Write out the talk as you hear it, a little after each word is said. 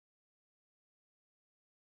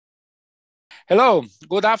Hello,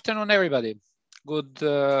 good afternoon, everybody. Good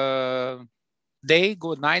day,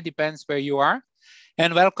 good night, depends where you are.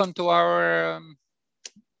 And welcome to our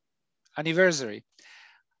anniversary.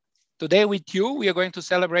 Today with you, we are going to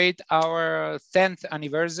celebrate our 10th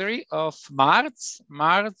anniversary of MARZ.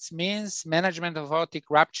 MARZ means Management of Aortic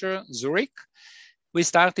Rupture, Zurich. We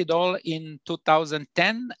started all in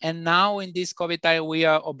 2010, and now in this COVID time, we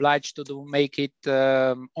are obliged to make it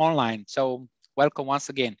online. So welcome once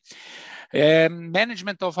again.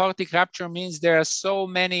 Management of aortic rupture means there are so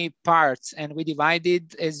many parts, and we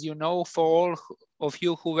divided, as you know, for all of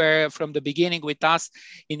you who were from the beginning with us,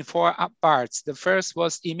 in 4 parts. The first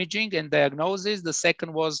was imaging and diagnosis. The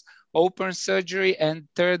second was open surgery, and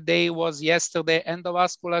third day was yesterday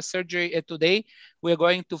endovascular surgery. And today we're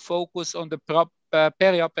going to focus on the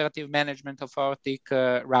perioperative management of aortic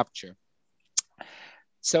rupture.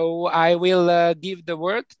 So I will give the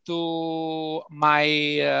word to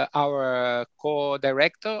our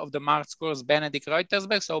co-director of the MARZ course, Benedikt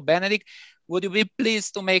Reutersberg. So Benedikt, would you be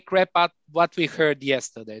pleased to make wrap up what we heard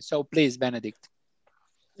yesterday? So please, Benedikt.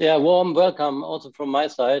 Yeah, warm welcome also from my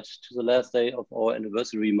side to the last day of our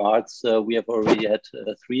anniversary MARZ. We have already had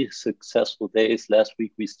 3 successful days. Last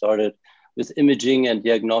week we started with imaging and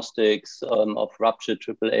diagnostics of ruptured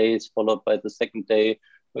AAAs, followed by the second day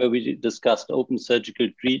where we discussed open surgical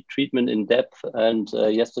treatment in depth, and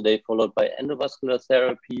yesterday followed by endovascular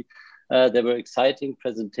therapy. There were exciting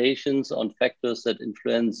presentations on factors that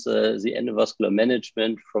influence the endovascular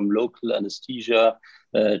management, from local anesthesia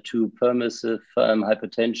to permissive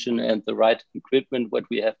hypertension, and the right equipment, what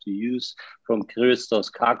we have to use. From Christos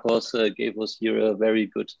Kakos gave us here a very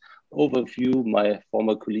good overview. My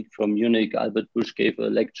former colleague from Munich, Albert Busch, gave a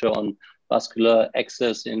lecture on vascular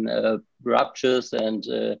access in ruptures, and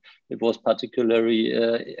it was particularly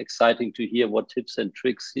exciting to hear what tips and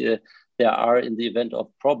tricks there are in the event of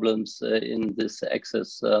problems in this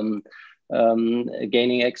access,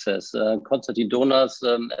 gaining access. Konstantin Donas,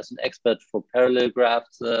 as an expert for parallel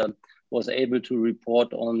grafts, was able to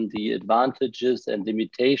report on the advantages and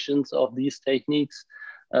limitations of these techniques.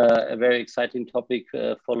 A very exciting topic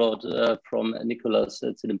followed from Nicholas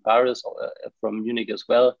Tsidimparis from Munich as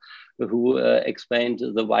well, who explained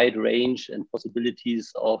the wide range and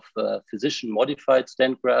possibilities of physician-modified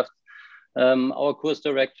stent grafts. Our course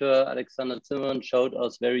director, Alexander Zimmermann, showed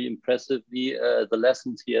us very impressively the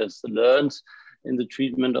lessons he has learned in the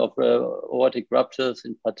treatment of aortic ruptures.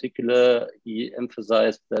 In particular, he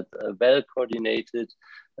emphasized that a well-coordinated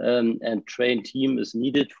and trained team is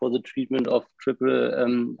needed for the treatment of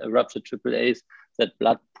ruptured AAAs, that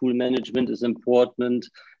blood pool management is important,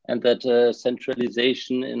 and that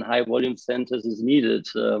centralization in high volume centers is needed.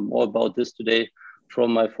 More about this today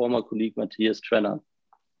from my former colleague, Matthias Trenner.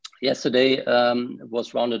 Yesterday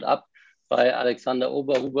was rounded up by Alexander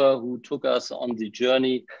Oberhuber, who took us on the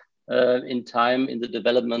journey in time in the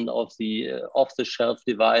development of the off-the-shelf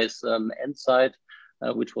device Endsight,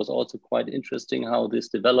 which was also quite interesting how this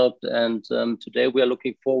developed. And today we are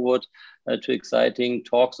looking forward to exciting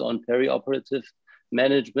talks on perioperative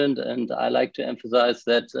management. And I like to emphasize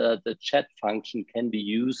that the chat function can be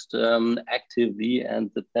used actively,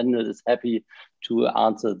 and the panel is happy to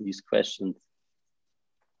answer these questions.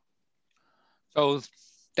 So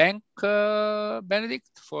thank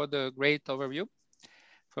Benedikt for the great overview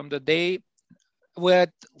from the day.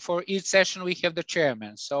 For each session, we have the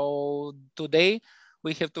chairman. So today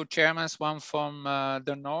we have 2 chairmen, one from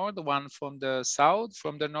the north, one from the south.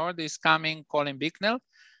 From the north is coming Colin Bicknell,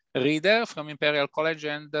 reader from Imperial College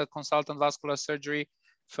and consultant vascular surgery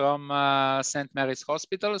from St. Mary's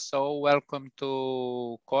Hospital. So welcome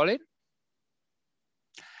to Colin.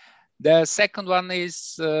 The second one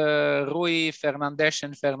is Rui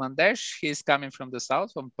Fernandes. He's coming from the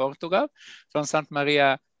south, from Portugal, from Santa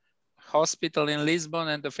Maria Hospital in Lisbon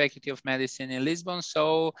and the Faculty of Medicine in Lisbon.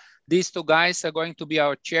 So these 2 guys are going to be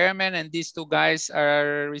our chairman, and these 2 guys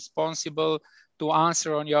are responsible to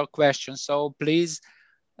answer on your questions. So please,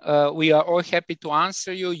 we are all happy to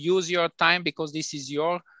answer you. Use your time because this is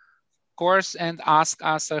your course, and ask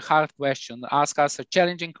us a hard question. Ask us a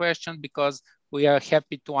challenging question because we are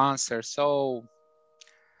happy to answer. So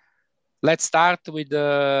let's start with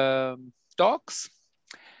the talks.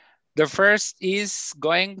 The first is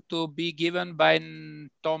going to be given by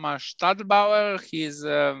Thomas Stadelbauer. He's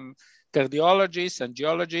cardiologist,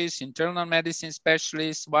 angiologist, internal medicine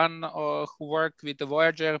specialist, one who worked with the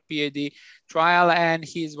Voyager PAD trial, and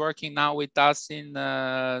he's working now with us in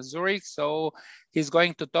Zurich. So he's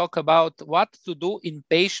going to talk about what to do in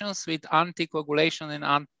patients with anticoagulation and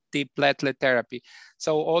antiplatelet therapy.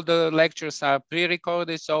 So all the lectures are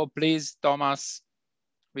pre-recorded. So please, Thomas,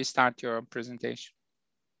 we start your presentation.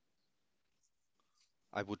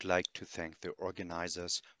 I would like to thank the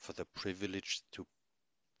organizers for the privilege to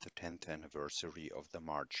the 10th anniversary of the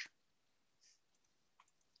march.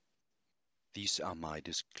 These are my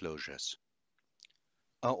disclosures.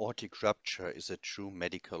 Aortic rupture is a true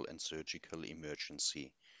medical and surgical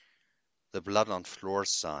emergency. The blood on floor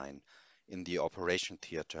sign in the operation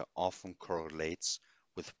theater often correlates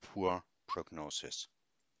with poor prognosis.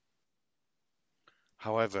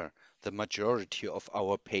 However, the majority of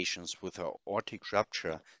our patients with aortic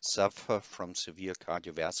rupture suffer from severe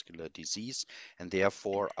cardiovascular disease and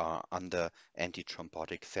therefore are under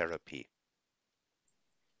antithrombotic therapy.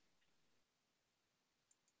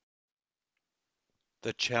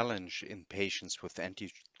 The challenge in patients with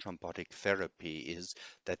antithrombotic therapy is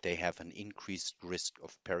that they have an increased risk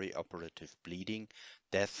of perioperative bleeding,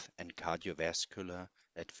 death, and cardiovascular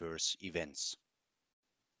adverse events.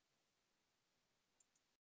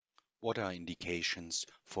 What are indications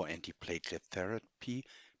for antiplatelet therapy?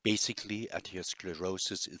 Basically,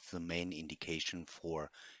 atherosclerosis is the main indication for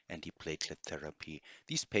antiplatelet therapy.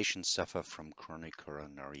 These patients suffer from chronic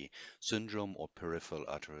coronary syndrome or peripheral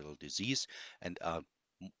arterial disease and are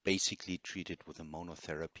basically treated with a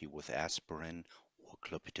monotherapy with aspirin or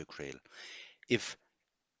clopidogrel. If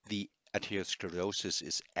the atherosclerosis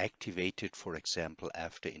is activated, for example,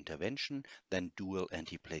 after intervention, then dual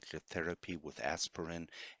antiplatelet therapy with aspirin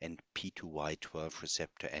and P2Y12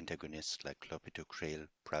 receptor antagonists like clopidogrel,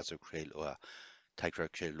 prasugrel, or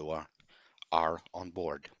ticagrelor are on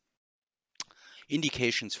board.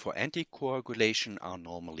 Indications for anticoagulation are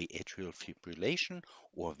normally atrial fibrillation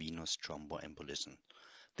or venous thromboembolism.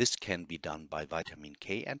 This can be done by vitamin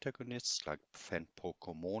K antagonists like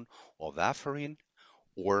fenpocomone or warfarin,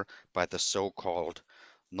 or by the so-called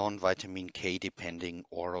non-vitamin K depending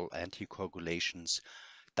oral anticoagulations.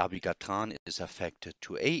 Dabigatran is a factor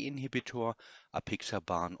 2A inhibitor,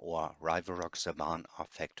 apixaban or rivaroxaban are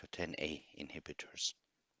factor 10A inhibitors.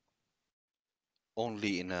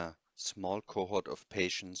 Only in a small cohort of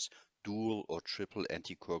patients, dual or triple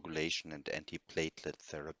anticoagulation and antiplatelet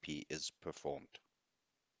therapy is performed.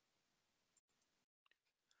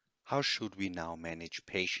 How should we now manage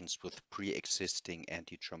patients with pre-existing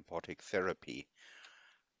antithrombotic therapy?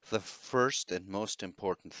 The first and most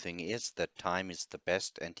important thing is that time is the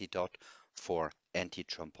best antidote for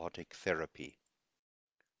antithrombotic therapy.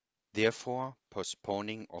 Therefore,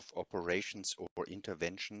 postponing of operations or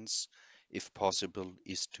interventions, if possible,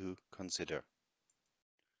 is to consider.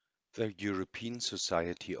 The European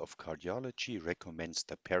Society of Cardiology recommends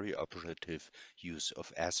the perioperative use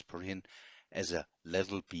of aspirin as a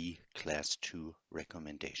level B class 2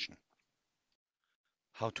 recommendation.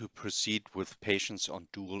 How to proceed with patients on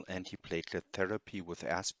dual antiplatelet therapy with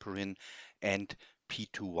aspirin and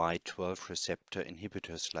P2Y12 receptor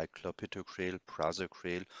inhibitors like clopidogrel,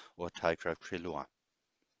 prasugrel, or ticagrelor.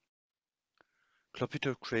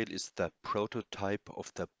 Clopidogrel is the prototype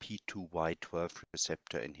of the P2Y12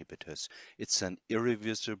 receptor inhibitors. It's an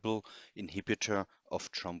irreversible inhibitor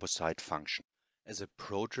of thrombocyte function. As a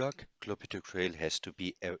prodrug, clopidogrel has to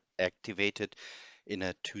be activated in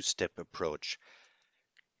a two-step approach.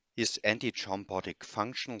 His antithrombotic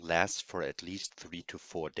function lasts for at least 3 to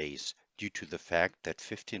 4 days due to the fact that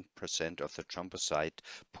 15% of the thrombocyte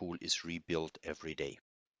pool is rebuilt every day.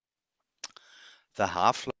 The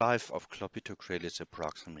half-life of clopidogrel is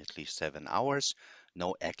approximately 7 hours.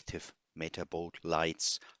 No active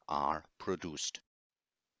metabolites are produced.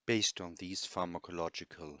 Based on these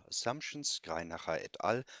pharmacological assumptions, Greinacher et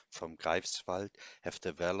al. From Greifswald have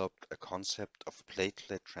developed a concept of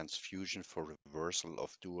platelet transfusion for reversal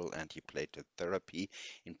of dual antiplatelet therapy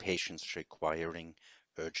in patients requiring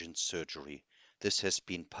urgent surgery. This has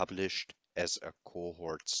been published as a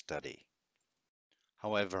cohort study.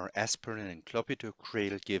 However, aspirin and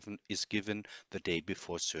clopidogrel is given the day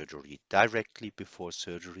before surgery. Directly before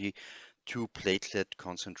surgery, 2 platelet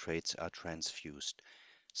concentrates are transfused.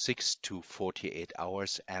 6 to 48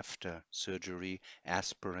 hours after surgery,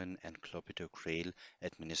 aspirin and clopidogrel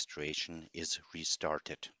administration is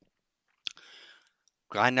restarted.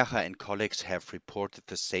 Greinacher and colleagues have reported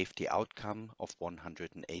the safety outcome of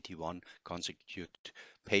 181 consecutive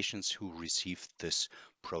patients who received this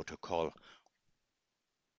protocol.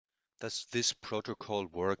 Does this protocol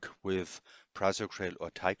work with prasugrel or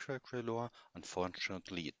ticagrelor?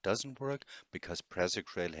 Unfortunately, it doesn't work because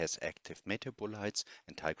prasugrel has active metabolites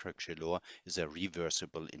and ticagrelor is a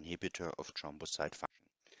reversible inhibitor of thrombocyte function.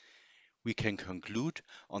 We can conclude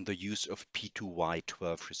on the use of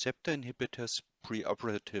P2Y12 receptor inhibitors.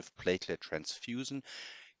 Preoperative platelet transfusion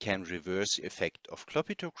can reverse the effect of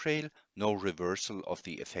clopidogrel. No reversal of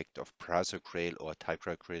the effect of prasugrel or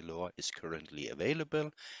ticagrelor is currently available.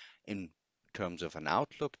 In terms of an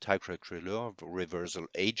outlook, ticagrelor reversal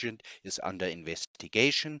agent is under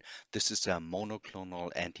investigation. This is a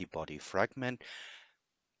monoclonal antibody fragment.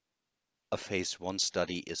 A phase 1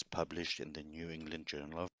 study is published in the New England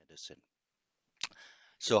Journal of Medicine.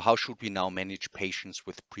 So how should we now manage patients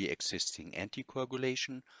with pre-existing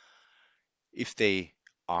anticoagulation? If they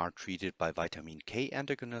are treated by vitamin K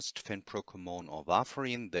antagonist, fenprocomone or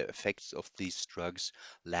warfarin, the effects of these drugs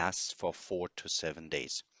last for 4 to 7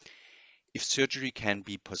 days. If surgery can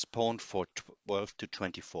be postponed for 12 to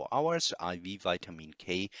 24 hours, IV vitamin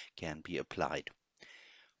K can be applied.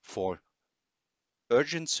 For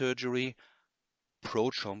urgent surgery,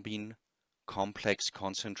 prothrombin complex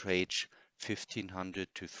concentrate 1500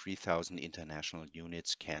 to 3000 international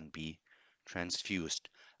units can be transfused.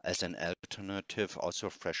 As an alternative, also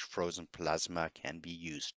fresh frozen plasma can be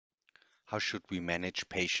used. How should we manage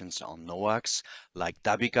patients on NOACs like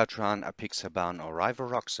dabigatran, apixaban or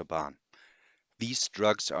rivaroxaban? These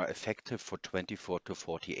drugs are effective for 24 to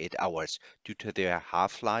 48 hours. Due to their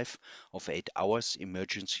half-life of 8 hours,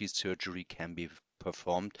 emergency surgery can be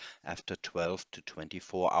performed after 12 to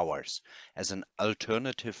 24 hours. As an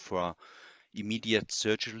alternative for immediate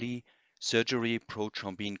surgery,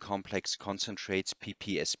 prothrombin complex concentrates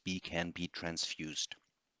PPSB can be transfused.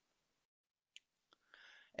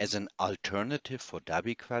 As an alternative for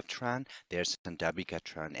dabigatran, there's a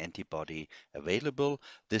dabigatran antibody available.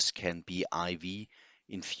 This can be IV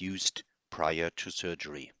infused prior to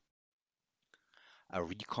surgery. A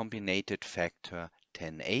recombinated factor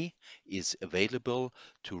 10A is available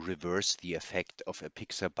to reverse the effect of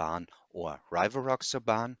apixaban or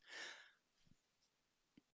rivaroxaban.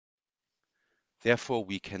 Therefore,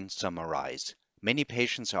 we can summarize. Many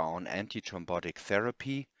patients are on antithrombotic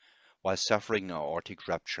therapy while suffering aortic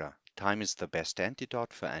rupture. Time is the best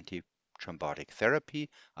antidote for antithrombotic therapy.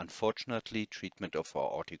 Unfortunately, treatment of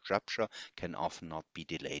aortic rupture can often not be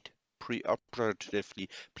delayed. Preoperatively,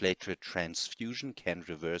 platelet transfusion can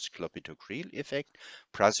reverse clopidogrel effect.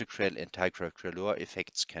 Prasugrel and ticagrelor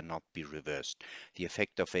effects cannot be reversed. The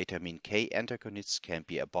effect of vitamin K antagonists can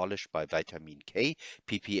be abolished by vitamin K,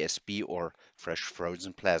 PPSB, or fresh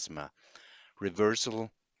frozen plasma. Reversal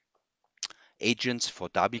agents for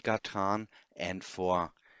dabigatran and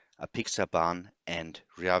for apixaban and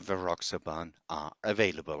rivaroxaban are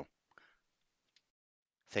available.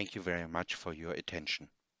 Thank you very much for your attention.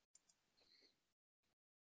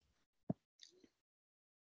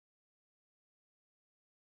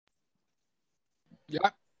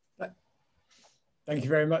 Yeah. Thank you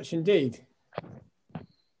very much indeed.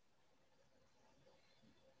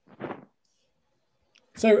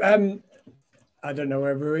 So I don't know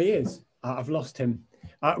wherever he is. I've lost him.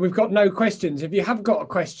 We've got no questions. If you have got a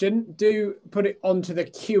question, do put it onto the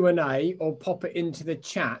Q&A or pop it into the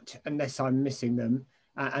chat, unless I'm missing them,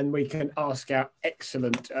 and we can ask our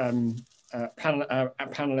excellent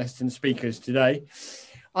panelists and speakers today.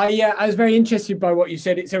 I was very interested by what you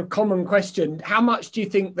said. It's a common question. How much do you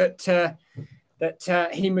think that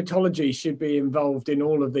hematology should be involved in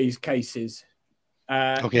all of these cases?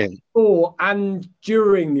 Before and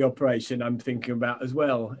during the operation, I'm thinking about as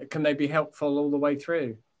well. Can they be helpful all the way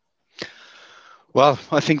through? Well,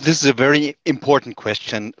 I think this is a very important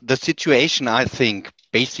question. The situation, I think,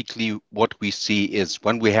 basically what we see is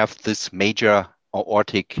when we have this major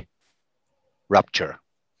aortic rupture,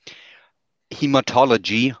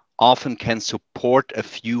 hematology often can support a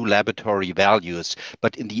few laboratory values,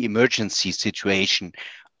 but in the emergency situation,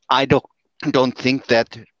 I don't think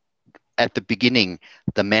that at the beginning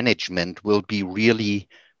the management will be really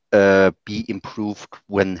be improved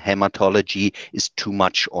when hematology is too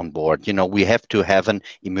much on board. You know, we have to have an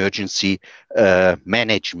emergency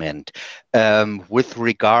management. With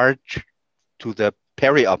regard to the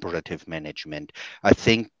perioperative management, I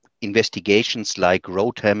think investigations like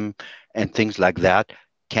ROTEM and things like that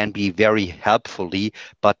can be very helpfully,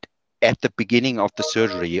 but at the beginning of the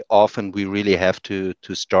surgery, often we really have to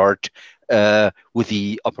start with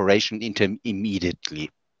the operation immediately.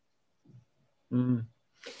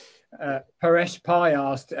 Paresh Pai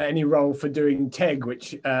asked any role for doing TEG,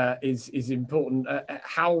 which is important.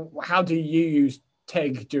 How do you use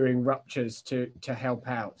TEG during ruptures to help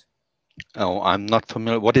out? Oh, I'm not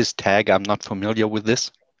familiar. What is TEG? I'm not familiar with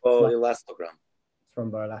this. Oh, elastogram.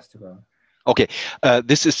 Thromboelastogram. Okay,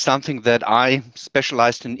 this is something that I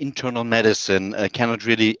specialized in internal medicine cannot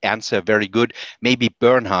really answer very good. Maybe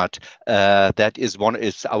Bernhard, that is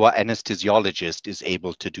our anesthesiologist, is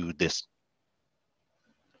able to do this.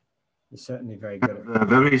 He's certainly very good.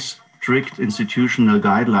 Very strict institutional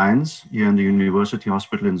guidelines here in the University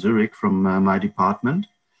Hospital in Zurich from my department,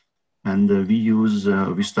 and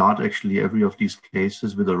we start actually every of these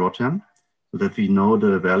cases with a ROTEM. so that we know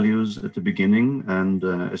the values at the beginning, and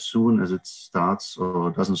as soon as it starts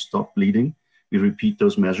or doesn't stop bleeding, we repeat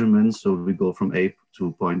those measurements. So we go from A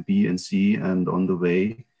to point B and C, and on the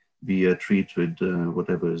way, we treat with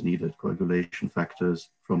whatever is needed, coagulation factors,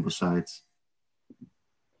 thrombocytes.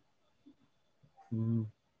 Mm.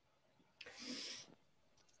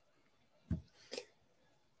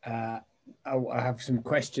 I have some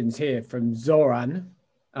questions here from Zoran.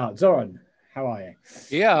 Zoran, how are you?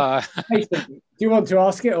 Yeah. Do you want to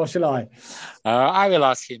ask it or shall I? I will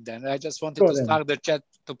ask him then. I just wanted to start the chat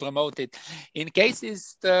to promote it. In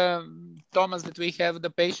cases, Thomas, that we have the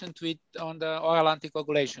patient with on the oral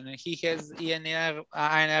anticoagulation, and he has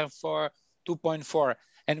INR for 2.4,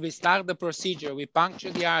 and we start the procedure, we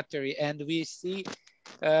puncture the artery, and we see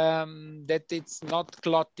that it's not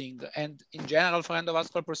clotting. And in general, for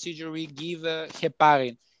endovascular procedure, we give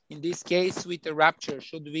heparin. In this case, with a rupture,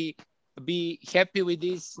 should we be happy with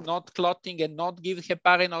this not clotting and not give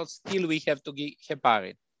heparin, or still we have to give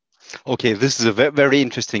heparin? Okay, this is a very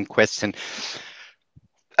interesting question.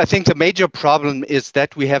 I think the major problem is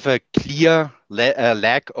that we have a clear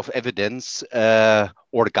lack of evidence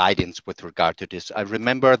or guidance with regard to this. I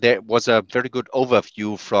remember there was a very good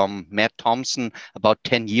overview from Matt Thompson about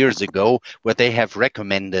 10 years ago, where they have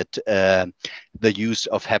recommended the use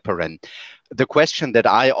of heparin. The question that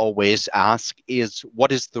I always ask is,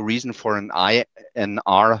 what is the reason for an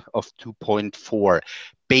INR of 2.4?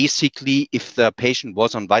 Basically, if the patient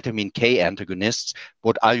was on vitamin K antagonists,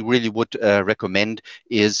 what I really would recommend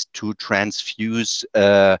is to transfuse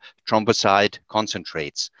thrombocyte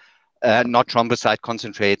concentrates. Not thrombocyte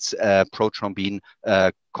concentrates, prothrombin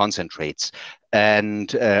concentrates.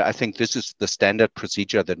 And I think this is the standard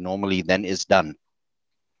procedure that normally then is done.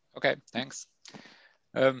 Okay, thanks.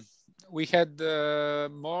 We had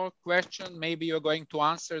more questions. Maybe you're going to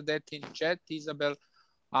answer that in chat. Isabel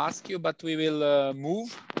asked you, but we will move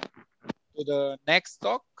to the next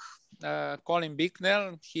talk. Colin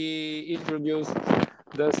Bicknell, he introduced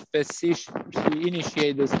the specific, he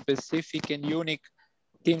initiated the specific and unique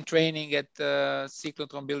team training at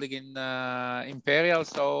cyclotron building in Imperial.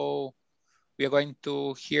 So we are going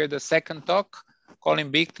to hear the second talk,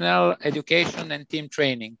 Colin Bicknell, education and team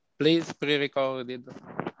training. Please pre-recorded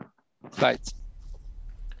slides.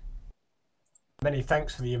 Many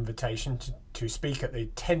thanks for the invitation to speak at the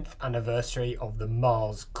 10th anniversary of the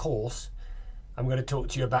MARZ course. I'm going to talk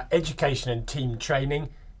to you about education and team training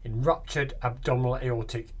in ruptured abdominal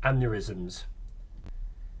aortic aneurysms.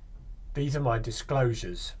 These are my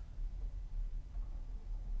disclosures.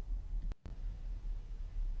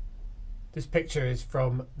 This picture is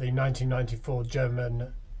from the 1994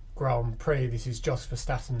 German Grand Prix. This is Jos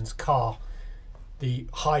Verstappen's car. The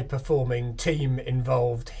high-performing team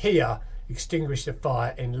involved here extinguished the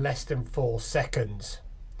fire in less than 4 seconds.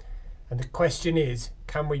 And the question is,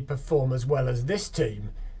 can we perform as well as this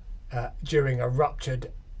team during a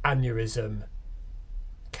ruptured aneurysm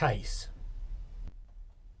case?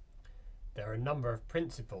 There are a number of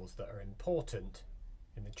principles that are important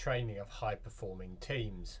in the training of high-performing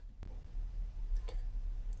teams.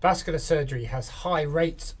 Vascular surgery has high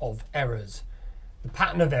rates of errors. The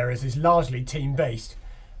pattern of errors is largely team-based,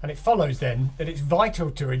 and it follows then that it's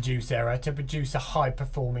vital to reduce error to produce a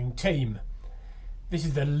high-performing team. This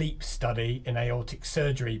is the LEAP study in aortic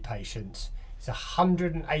surgery patients. It's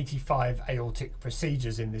 185 aortic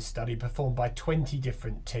procedures in this study performed by 20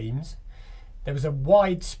 different teams. There was a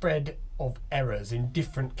wide spread of errors in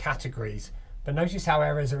different categories, but notice how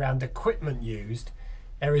errors around equipment used,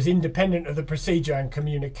 errors independent of the procedure and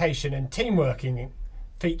communication and team working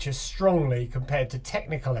feature strongly compared to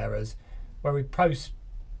technical errors, where we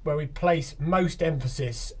place most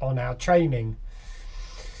emphasis on our training.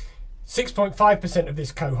 6.5% of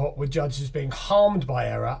this cohort were judged as being harmed by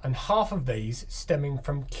error, and half of these stemming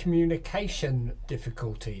from communication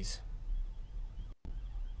difficulties.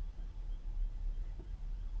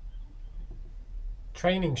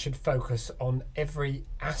 Training should focus on every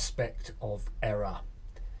aspect of error.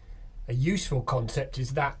 A useful concept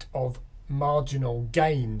is that of marginal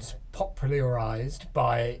gains, popularised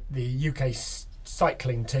by the UK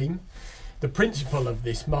cycling team. The principle of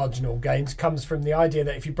this marginal gains comes from the idea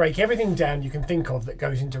that if you break everything down you can think of that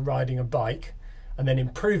goes into riding a bike and then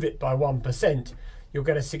improve it by 1%, you'll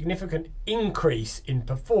get a significant increase in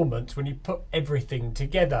performance when you put everything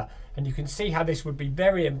together. And you can see how this would be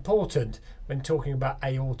very important when talking about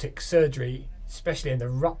aortic surgery, especially in the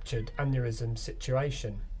ruptured aneurysm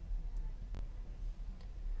situation.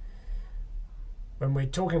 When we're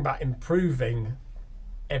talking about improving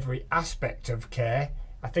every aspect of care,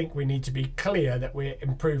 I think we need to be clear that we're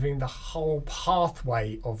improving the whole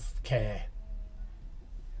pathway of care.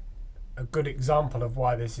 a good example of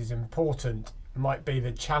why this is important might be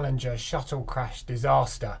the Challenger shuttle crash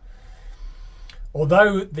disaster.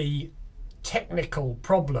 Although the technical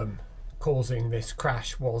problem causing this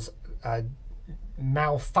crash was a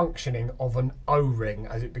malfunctioning of an O-ring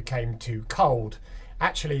as it became too cold,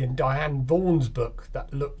 actually in Diane Vaughan's book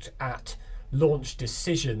that looked at launch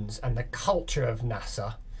decisions and the culture of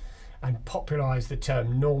NASA and popularized the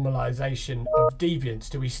term normalization of deviance,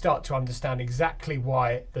 do we start to understand exactly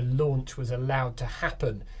why the launch was allowed to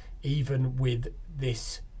happen even with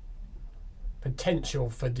this potential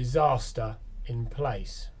for disaster in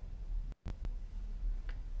place.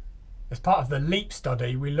 As part of the LEAP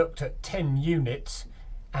study, we looked at 10 units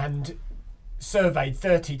and surveyed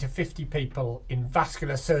 30 to 50 people in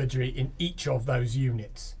vascular surgery in each of those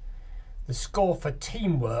units. The score for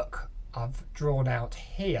teamwork I've drawn out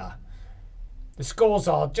here. The scores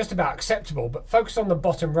are just about acceptable, but focus on the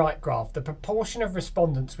bottom right graph. The proportion of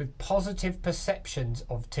respondents with positive perceptions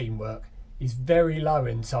of teamwork is very low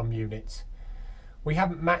in some units. We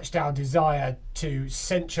haven't matched our desire to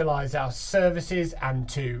centralise our services and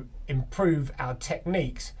to improve our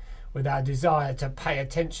techniques with our desire to pay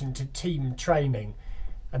attention to team training.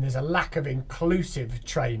 And there's a lack of inclusive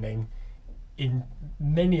training in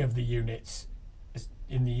many of the units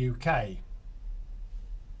in the UK.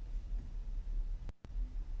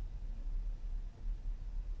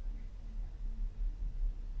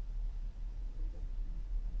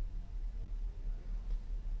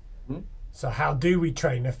 So how do we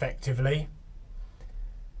train effectively?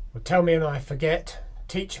 Well, tell me and I forget,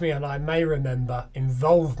 teach me and I may remember,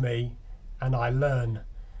 involve me and I learn.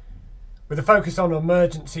 With a focus on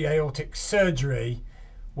emergency aortic surgery,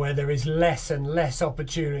 where there is less and less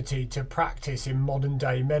opportunity to practice in modern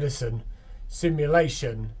day medicine,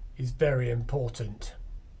 simulation is very important.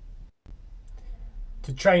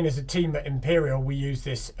 To train as a team at Imperial, we use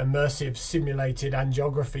this immersive simulated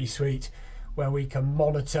angiography suite where we can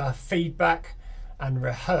monitor feedback and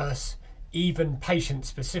rehearse even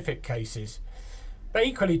patient-specific cases. But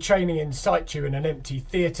equally, training in situ in an empty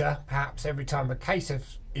theatre, perhaps every time a case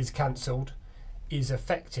is cancelled, is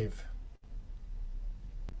effective.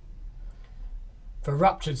 For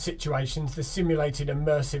ruptured situations, the simulated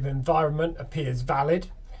immersive environment appears valid.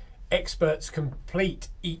 Experts complete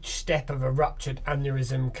each step of a ruptured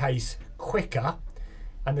aneurysm case quicker,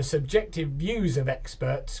 and the subjective views of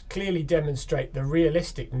experts clearly demonstrate the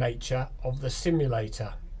realistic nature of the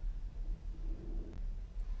simulator.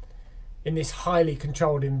 In this highly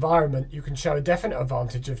controlled environment, you can show a definite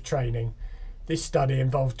advantage of training. This study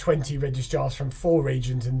involved 20 registrars from 4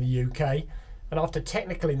 regions in the UK, and after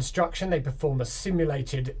technical instruction, they perform a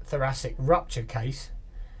simulated thoracic rupture case.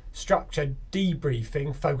 Structured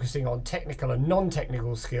debriefing, focusing on technical and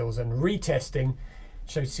non-technical skills, and retesting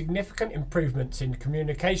showed significant improvements in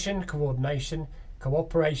communication, coordination,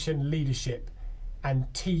 cooperation, leadership,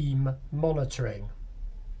 and team monitoring.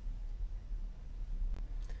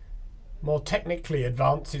 More technically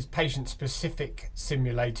advanced is patient-specific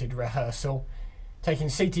simulated rehearsal, taking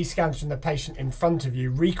CT scans from the patient in front of you,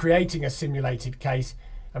 recreating a simulated case,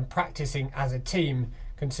 and practicing as a team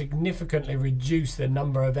can significantly reduce the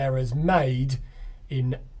number of errors made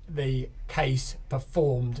in the case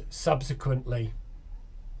performed subsequently.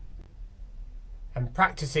 And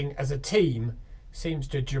practicing as a team seems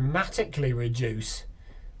to dramatically reduce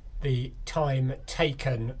the time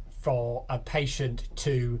taken for a patient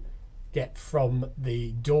to get from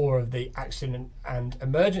the door of the accident and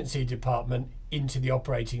emergency department into the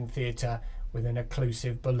operating theatre with an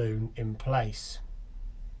occlusive balloon in place.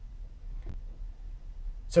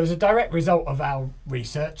 So as a direct result of our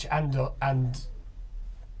research and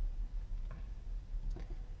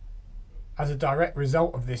as a direct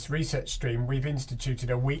result of this research stream, we've instituted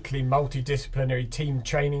a weekly multidisciplinary team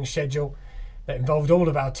training schedule that involved all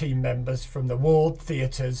of our team members from the ward,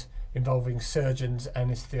 theatres, involving surgeons,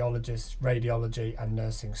 anaesthesiologists, radiology and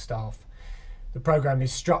nursing staff. The programme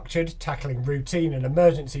is structured, tackling routine and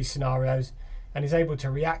emergency scenarios, and is able to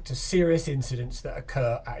react to serious incidents that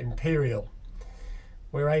occur at Imperial.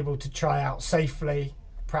 We're able to try out safely,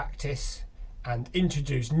 practice and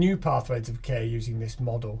introduce new pathways of care using this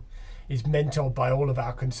model. Is mentored by all of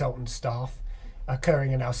our consultant staff,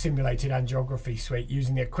 occurring in our simulated angiography suite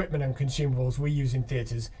using the equipment and consumables we use in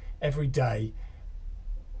theatres every day,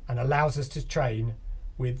 and allows us to train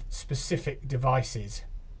with specific devices.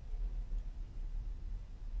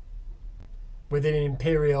 Within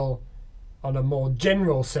Imperial, on a more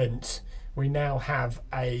general sense, we now have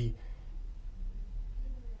a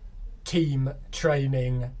team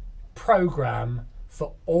training programme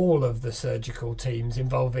for all of the surgical teams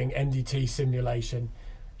involving MDT simulation,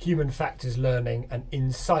 human factors learning, and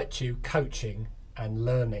in situ coaching and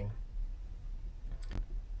learning.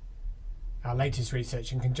 Our latest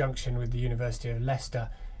research in conjunction with the University of Leicester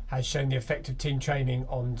has shown the effect of team training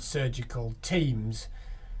on surgical teams.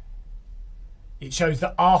 It shows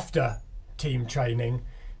that after team training,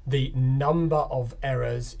 the number of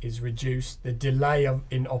errors is reduced, the delay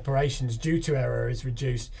in operations due to error is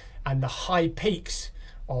reduced, and the high peaks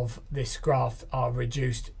of this graph are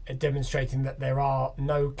reduced, demonstrating that there are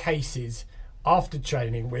no cases after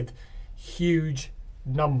training with huge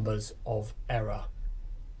numbers of error.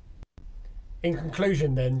 In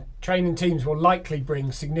conclusion then, training teams will likely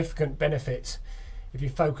bring significant benefits if you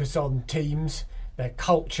focus on teams, their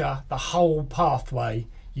culture, the whole pathway,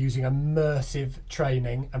 using immersive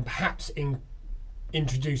training and perhaps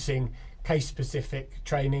introducing case-specific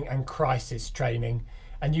training and crisis training,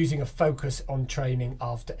 and using a focus on training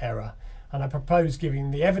after error. And I propose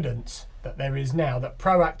giving the evidence that there is now that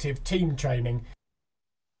proactive team training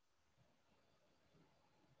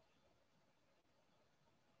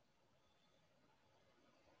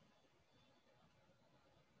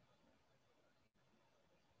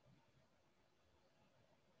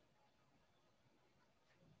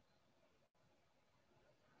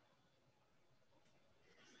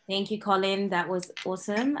Thank you, Colin. That was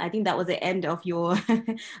awesome. I think that was the end of your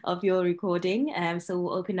of your recording. So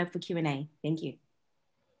we'll open up for Q&A. Thank you.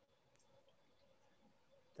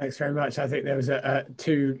 Thanks very much. I think there was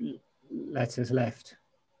two letters left.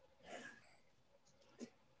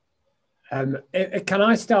 Can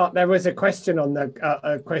I start? There was a question on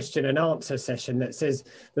the question and answer session that says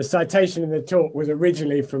the citation in the talk was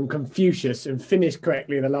originally from Confucius and finished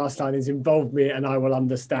correctly. The last line is "involve me and I will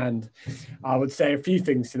understand." I would say a few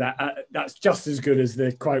things to that. That's just as good as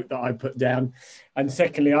the quote that I put down. And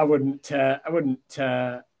secondly, I wouldn't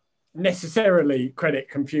necessarily credit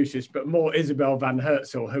Confucius, but more Isabel van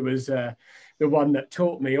Herzl, who was the one that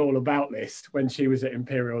taught me all about this when she was at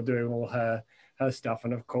Imperial doing all her stuff,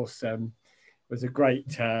 and of course was a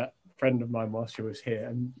great friend of mine while she was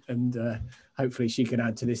here, and hopefully she can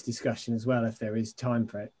add to this discussion as well if there is time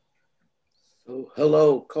for it. So,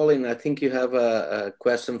 hello, Colin. I think you have a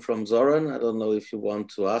question from Zoran. I don't know if you want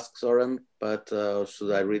to ask Zoran, but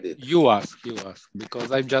should I read it? You ask,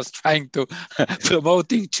 because I'm just trying to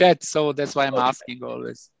promoting chat, so that's why I'm asking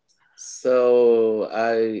always. So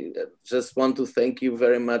I just want to thank you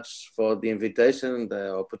very much for the invitation and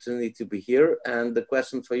the opportunity to be here. And the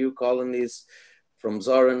question for you, Colin, is from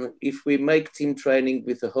Zoran. If we make team training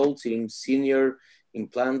with the whole team, senior,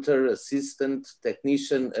 implanter, assistant,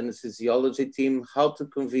 technician, anesthesiology team, how to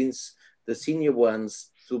convince the senior ones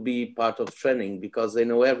to be part of training because they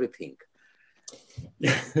know everything?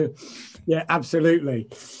 Yeah, absolutely.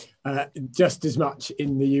 Just as much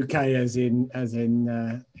in the UK as in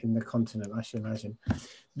the continent, I should imagine.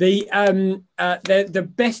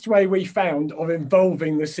 The best way we found of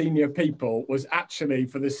involving the senior people was actually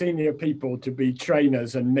for the senior people to be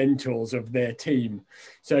trainers and mentors of their team.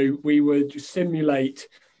 So we would simulate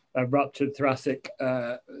a ruptured thoracic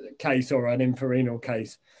case or an infrarenal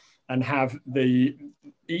case and have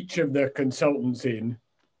each of the consultants in.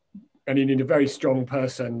 And you need a very strong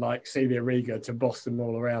person like Celia Riga to boss them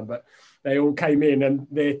all around. But they all came in and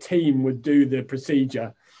their team would do the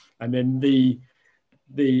procedure. And then the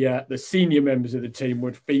senior members of the team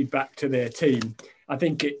would feed back to their team. I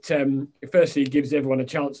think it firstly gives everyone a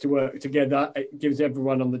chance to work together. It gives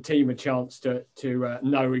everyone on the team a chance to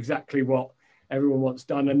know exactly what everyone wants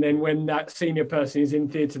done. And then when that senior person is in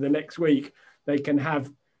theatre the next week, they can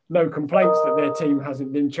have no complaints that their team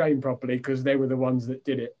hasn't been trained properly because they were the ones that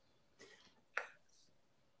did it.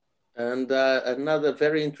 And another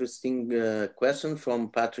very interesting question from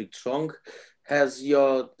Patrick Chong. Has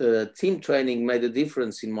your team training made a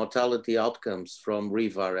difference in mortality outcomes from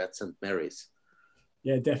REVAR at St. Mary's?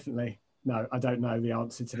 Yeah, definitely. No, I don't know the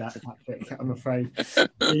answer to that, Patrick, I'm afraid. That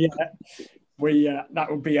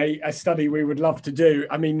would be a study we would love to do.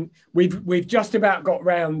 I mean, we've just about got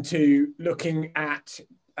round to looking at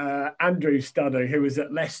Andrew's study, who was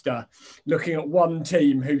at Leicester, looking at one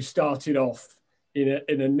team who started off in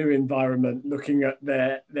a new environment, looking at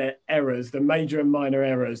their errors, the major and minor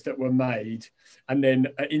errors that were made, and then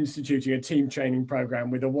instituting a team training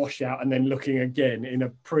program with a washout, and then looking again in a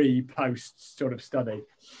pre-post sort of study.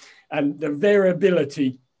 And the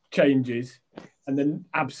variability changes, and the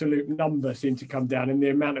absolute number seem to come down, and the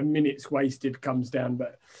amount of minutes wasted comes down.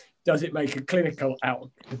 But does it make a clinical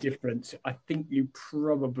difference? I think you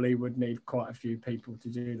probably would need quite a few people to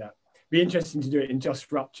do that. Be interesting to do it in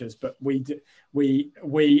just ruptures, but we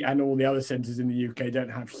and all the other centres in the UK don't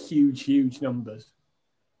have huge numbers.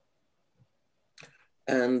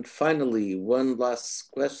 And finally, one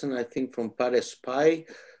last question, I think from Paresh Pai.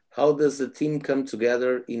 How does the team come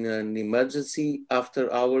together in an emergency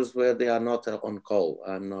after hours where they are not on call?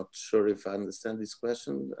 I'm not sure if I understand this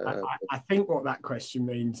question. I think what that question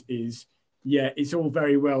means is, yeah, it's all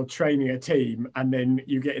very well training a team, and then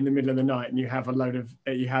you get in the middle of the night and you have a load of,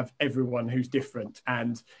 you have everyone who's different.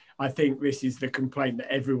 And I think this is the complaint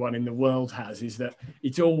that everyone in the world has, is that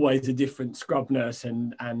it's always a different scrub nurse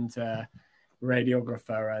and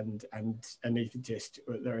radiographer and anaesthetist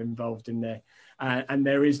that are involved in there. And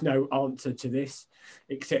there is no answer to this,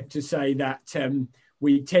 except to say that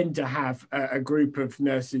we tend to have a group of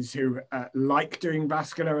nurses who like doing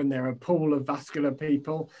vascular, and they're a pool of vascular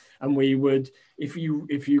people. And we would, if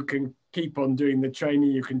you can keep on doing the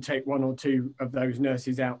training, you can take 1 or 2 of those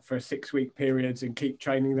nurses out for 6-week periods and keep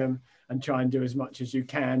training them and try and do as much as you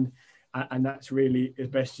can. And that's really as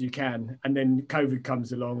best you can. And then COVID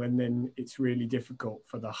comes along, and then it's really difficult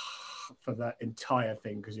for the entire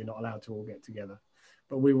thing, because you're not allowed to all get together.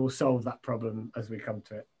 But we will solve that problem as we come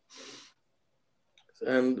to it.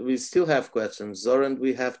 And we still have questions. Zoran,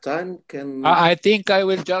 we have time? I think I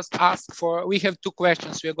will just ask for, we have 2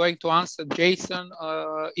 questions. We are going to answer Jason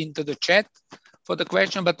into the chat for the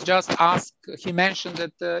question, but just ask, he mentioned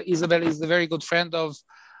that Isabel is a very good friend of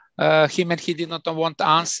him, and he did not want to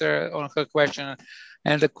answer on her question.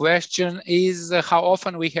 And the question is how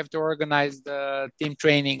often we have to organize the team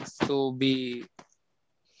trainings to be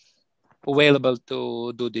available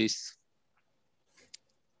to do this.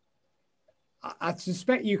 I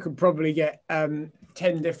suspect you could probably get 10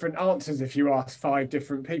 different answers if you ask 5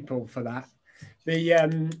 different people for that.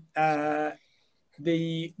 The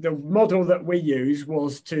model that we use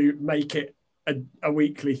was to make it a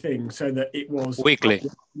weekly thing, so that it was weekly.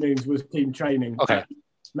 Afternoons was team training. Okay,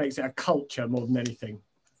 makes it a culture more than anything.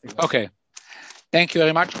 Okay, thank you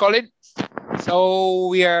very much, Colin. So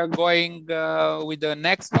we are going with the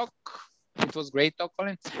next talk. It was great talk,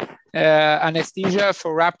 Colin. Anesthesia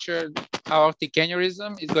for ruptured aortic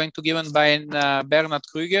aneurysm is going to be given by Bernhard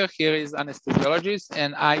Krüger. Here is anesthesiologist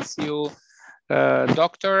and ICU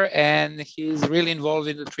doctor, and he's really involved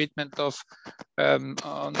in the treatment of an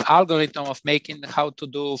algorithm of making how to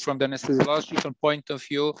do from the anesthesiological point of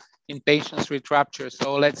view in patients with rupture.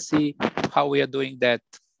 So let's see how we are doing that.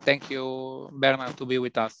 Thank you, Bernhard, to be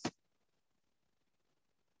with us.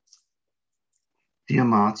 Dear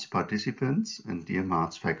MARZ participants and dear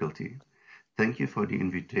MARZ faculty, thank you for the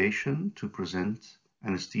invitation to present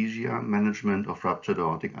anesthesia management of ruptured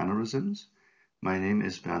aortic aneurysms. My name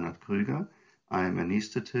is Bernhard Krüger. I am an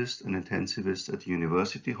anesthetist and intensivist at the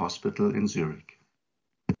University Hospital in Zurich.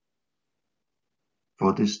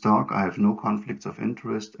 For this talk, I have no conflicts of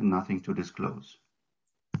interest and nothing to disclose.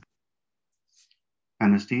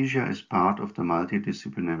 Anesthesia is part of the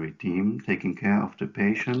multidisciplinary team taking care of the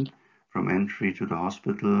patient from entry to the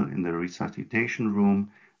hospital in the resuscitation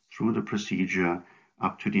room through the procedure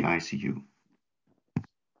up to the ICU.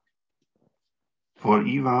 For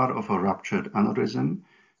EVAR of a ruptured aneurysm,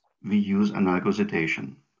 we use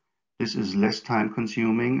analgesitation. This is less time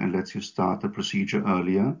consuming and lets you start the procedure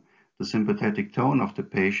earlier. The sympathetic tone of the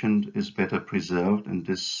patient is better preserved, and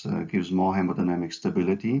this gives more hemodynamic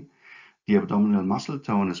stability. The abdominal muscle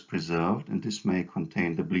tone is preserved, and this may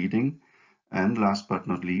contain the bleeding. And last but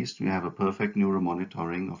not least, we have a perfect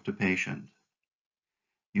neuromonitoring of the patient.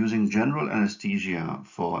 Using general anesthesia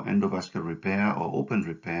for endovascular repair or open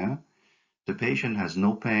repair, the patient has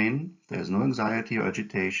no pain, there's no anxiety or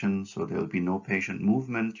agitation, so there will be no patient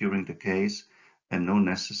movement during the case, and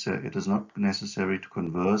it is not necessary to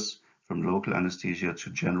converse from local anesthesia to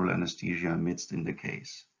general anesthesia amidst in the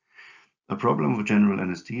case. A problem with general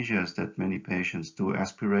anesthesia is that many patients do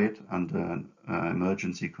aspirate under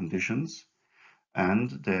emergency conditions, and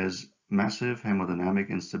there's massive hemodynamic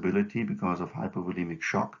instability because of hypovolemic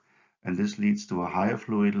shock, and this leads to a higher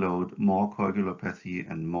fluid load, more coagulopathy,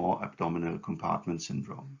 and more abdominal compartment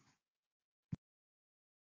syndrome.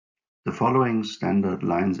 The following standard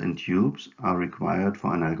lines and tubes are required for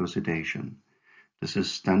analgosedation. This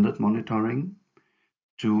is standard monitoring,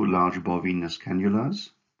 2 large bore venous cannulas,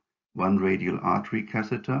 1 radial artery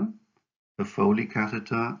catheter, a Foley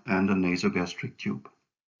catheter, and a nasogastric tube.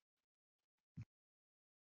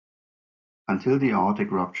 Until the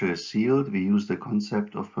aortic rupture is sealed, we use the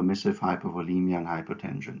concept of permissive hypovolemia and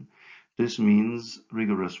hypotension. This means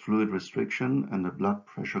rigorous fluid restriction and a blood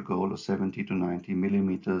pressure goal of 70 to 90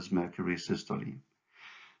 millimeters mercury systole.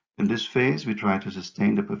 In this phase, we try to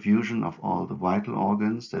sustain the perfusion of all the vital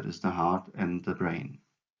organs, that is the heart and the brain.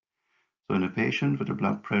 So in a patient with a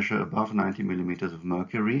blood pressure above 90 millimeters of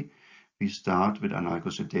mercury, we start with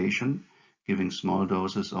analgosedation. giving small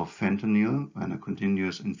doses of fentanyl and a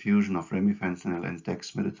continuous infusion of remifentanil and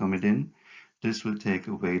dexmedetomidine. This will take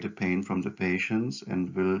away the pain from the patients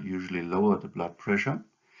and will usually lower the blood pressure.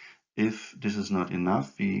 If this is not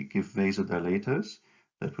enough, we give vasodilators.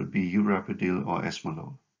 That would be urapidil or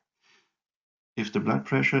esmolol. If the blood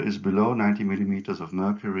pressure is below 90 millimeters of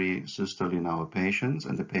mercury systole in our patients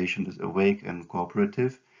and the patient is awake and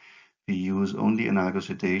cooperative, we use only analgesic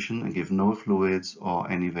sedation and give no fluids or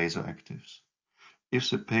any vasoactives. If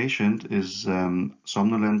the patient is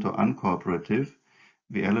somnolent or uncooperative,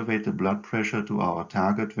 we elevate the blood pressure to our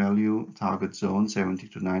target value, target zone 70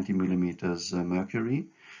 to 90 millimeters mercury.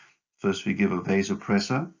 First we give a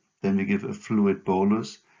vasopressor, then we give a fluid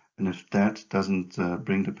bolus, and if that doesn't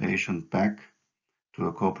bring the patient back to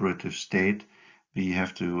a cooperative state, we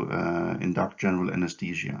have to induct general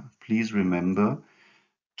anesthesia. Please remember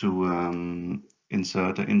to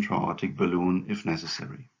insert an intra-aortic balloon if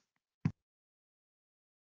necessary.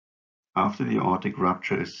 After the aortic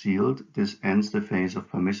rupture is sealed, this ends the phase of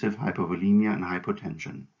permissive hypovolemia and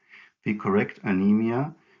hypotension. We correct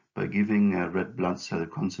anemia by giving red blood cell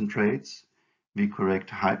concentrates. We correct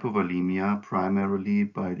hypovolemia primarily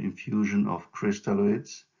by the infusion of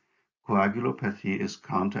crystalloids. Coagulopathy is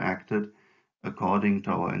counteracted according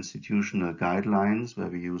to our institutional guidelines, where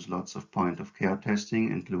we use lots of point-of-care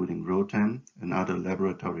testing, including ROTEM and other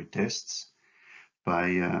laboratory tests, by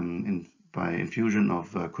infusion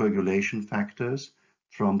of coagulation factors,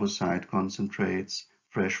 thrombocyte concentrates,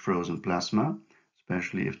 fresh frozen plasma,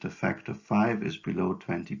 especially if the factor V is below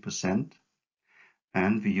 20%,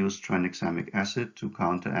 and we use tranexamic acid to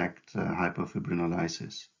counteract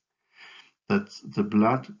hyperfibrinolysis. That the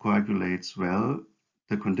blood coagulates well,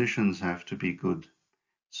 the conditions have to be good.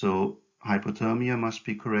 So hypothermia must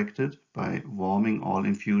be corrected by warming all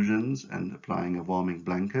infusions and applying a warming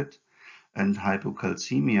blanket, and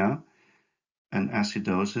hypocalcemia and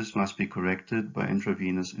acidosis must be corrected by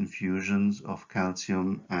intravenous infusions of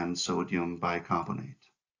calcium and sodium bicarbonate.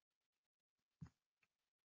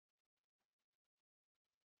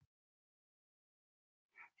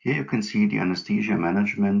 Here you can see the anesthesia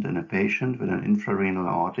management in a patient with an infrarenal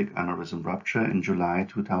aortic aneurysm rupture in July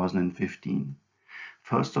 2015.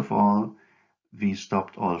 First of all, we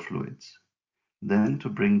stopped all fluids. Then, to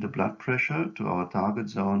bring the blood pressure to our target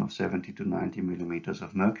zone of 70 to 90 millimeters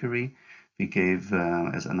of mercury, we gave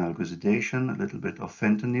as analgesic sedation a little bit of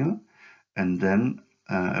fentanyl and then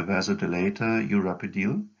a vasodilator,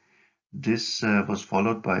 urapidil. This was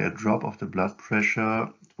followed by a drop of the blood pressure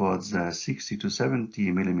towards 60 to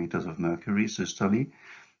 70 millimeters of mercury systole,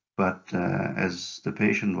 but as the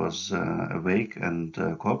patient was awake and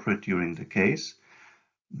cooperative during the case,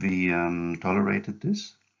 we tolerated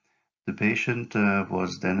this. The patient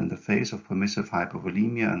was then in the phase of permissive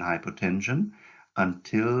hypovolemia and hypotension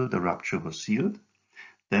until the rupture was sealed.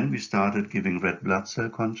 Then we started giving red blood cell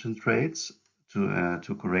concentrates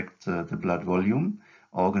to correct the blood volume,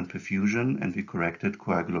 organ perfusion, and we corrected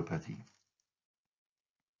coagulopathy.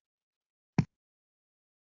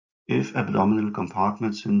 If abdominal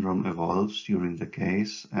compartment syndrome evolves during the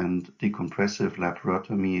case and decompressive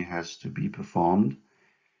laparotomy has to be performed,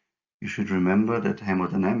 you should remember that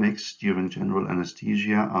hemodynamics during general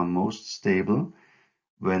anesthesia are most stable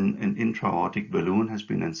when an intra-aortic balloon has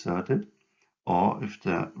been inserted, or if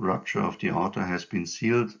the rupture of the aorta has been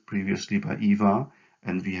sealed previously by EVA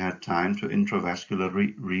and we had time to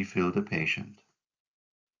intravascularly refill the patient.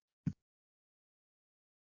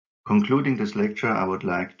 Concluding this lecture, I would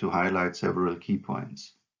like to highlight several key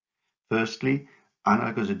points. Firstly,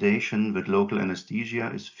 analgesic sedation with local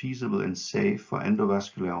anesthesia is feasible and safe for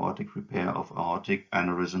endovascular aortic repair of aortic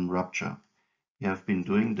aneurysm rupture. We have been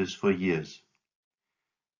doing this for years.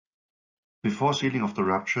 Before sealing of the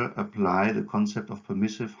rupture, apply the concept of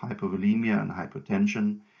permissive hypovolemia and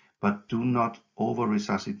hypotension, but do not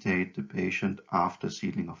over-resuscitate the patient after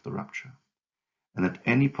sealing of the rupture. And at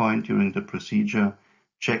any point during the procedure,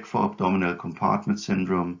 check for abdominal compartment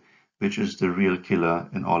syndrome, which is the real killer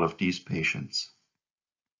in all of these patients.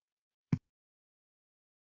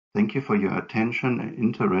 Thank you for your attention and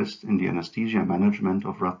interest in the anesthesia management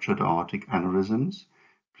of ruptured aortic aneurysms.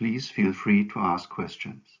 Please feel free to ask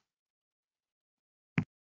questions.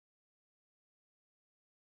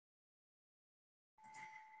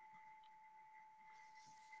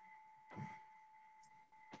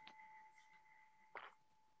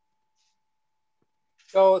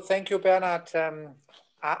 So thank you, Bernhard.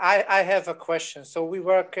 I have a question. So we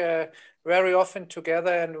work very often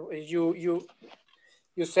together, and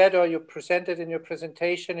you said, or you presented in your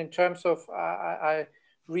presentation in terms of, I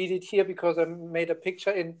read it here because I made a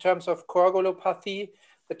picture, in terms of coagulopathy,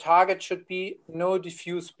 the target should be no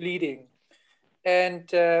diffuse bleeding. and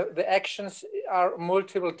the actions are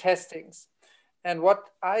multiple testings. And what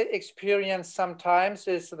I experience sometimes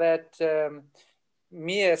is that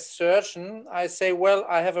me as surgeon, I say, well,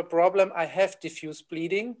 I have a problem, I have diffuse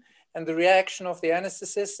bleeding. And the reaction of the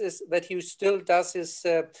anesthetist is that he still does his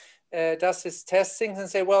testings and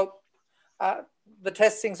say, well, the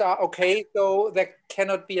testings are okay, so there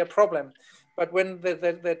cannot be a problem. But when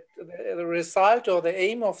the result or the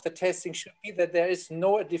aim of the testing should be that there is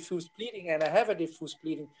no diffuse bleeding and I have a diffuse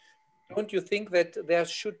bleeding, don't you think that there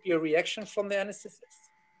should be a reaction from the anesthetist?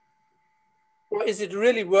 Or is it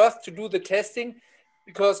really worth to do the testing?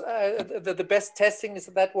 Because the best testing is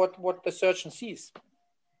that what the surgeon sees.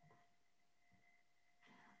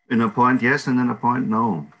 In a point, yes, and in a point,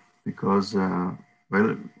 no. Because,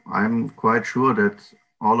 well, I'm quite sure that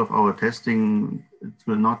all of our testing, it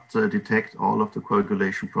will not detect all of the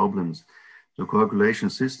coagulation problems. The coagulation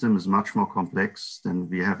system is much more complex than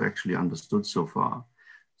we have actually understood so far.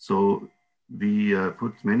 So we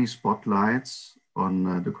put many spotlights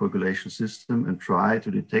on the coagulation system and try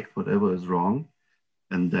to detect whatever is wrong.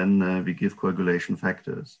 And then we give coagulation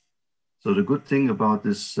factors. So the good thing about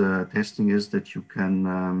this testing is that you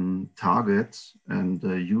can target and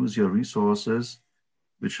use your resources,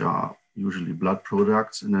 which are usually blood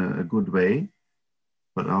products, in a good way.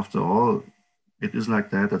 But after all, it is like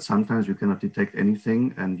that sometimes you cannot detect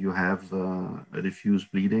anything and you have a diffuse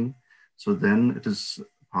bleeding. So then it is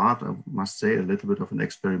part, I must say, a little bit of an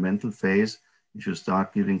experimental phase. You should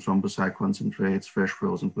start giving thrombocyte concentrates, fresh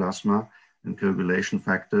frozen plasma, and coagulation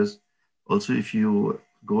factors. Also, if you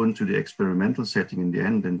go into the experimental setting in the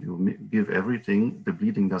end and you give everything, the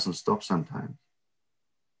bleeding doesn't stop sometimes.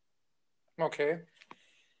 Okay.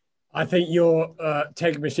 I think your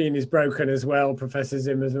TEG machine is broken as well, Professor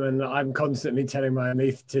Zimmermann. I'm constantly telling my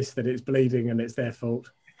anaesthetist that it's bleeding and it's their fault.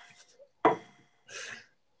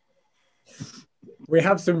 We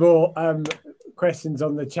have some more questions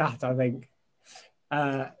on the chat, I think.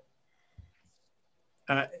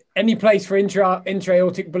 Any place for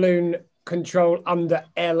intra-aortic balloon control under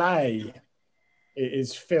LA? It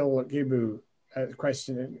is Phil Gibu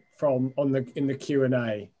question from in the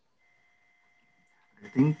Q&A. I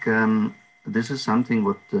think this is something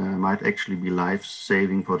what might actually be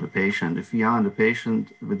life-saving for the patient. If we are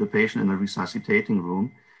with the patient in a resuscitating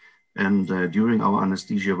room, and during our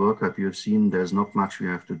anesthesia workup, you have seen there's not much we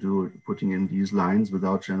have to do putting in these lines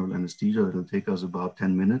without general anesthesia. It'll take us about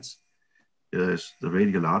 10 minutes. The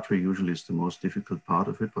radial artery usually is the most difficult part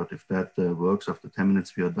of it, but if that works, after 10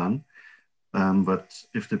 minutes, we are done. But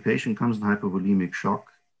if the patient comes in hypovolemic shock,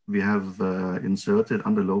 we have inserted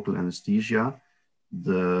under local anesthesia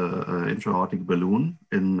the intra-aortic balloon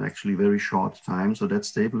in actually very short time. So that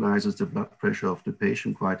stabilizes the blood pressure of the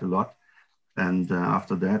patient quite a lot. And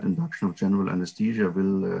after that, induction of general anesthesia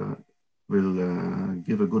will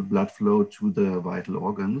give a good blood flow to the vital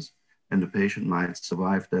organs, and the patient might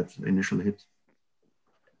survive that initial hit.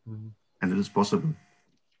 Mm-hmm. And it is possible.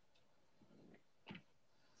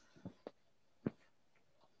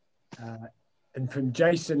 And from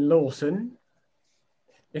Jason Lawson,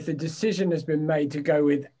 if the decision has been made to go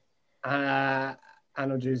with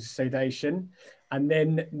analgesic sedation, and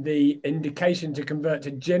then the indication to convert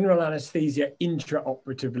to general anesthesia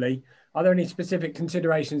intraoperatively, are there any specific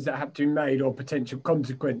considerations that have to be made or potential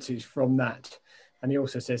consequences from that? And he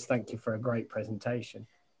also says, thank you for a great presentation.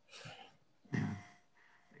 Yeah.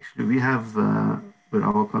 Actually, we have, with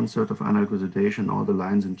our concept of analgesic sedation, all the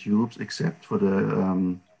lines and tubes except for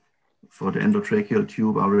the endotracheal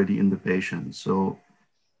tube already in the patient. So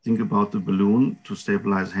think about the balloon to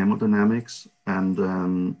stabilize hemodynamics,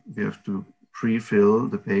 and we have to pre-fill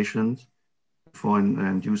the patient before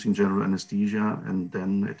inducing general anesthesia, and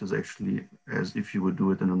then it is actually as if you would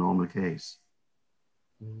do it in a normal case.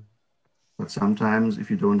 Mm. But sometimes if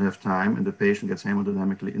you don't have time and the patient gets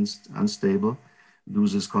hemodynamically unstable,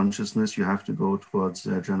 loses consciousness, you have to go towards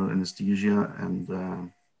general anesthesia, and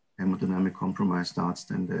hemodynamic compromise starts,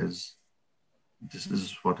 then this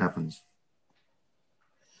is what happens.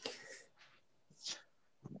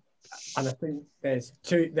 And I think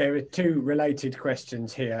there are two related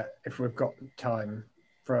questions here, if we've got time,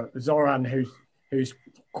 for Zoran, who's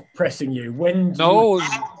pressing you. When do you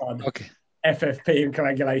okay. FFP and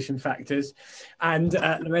coagulation factors? And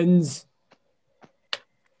Lorenz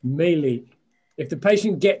Mealy, if the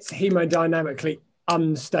patient gets hemodynamically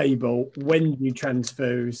unstable, when do you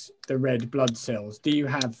transfuse the red blood cells? Do you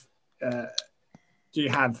have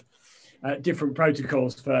different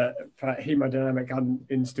protocols for hemodynamic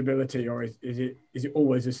instability, or is it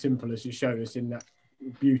always as simple as you showed us in that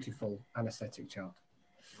beautiful anesthetic chart?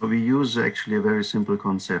 We use actually a very simple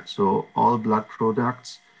concept. So all blood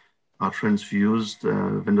products are transfused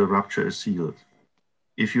when the rupture is sealed.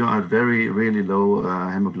 If you are at really low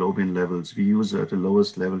hemoglobin levels, we use at the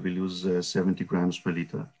lowest level, we use 70 grams per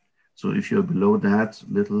liter. So if you're below that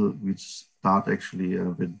little, we start actually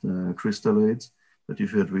with crystalloids. But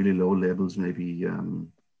if you're at really low levels, maybe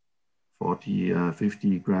 40,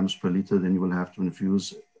 50 grams per liter, then you will have to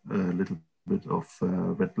infuse a little bit of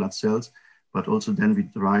red blood cells. But also then we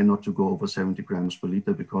try not to go over 70 grams per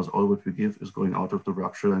liter, because all what we give is going out of the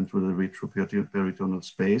rupture into the retroperitoneal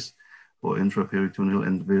space or intraperitoneal,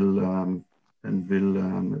 and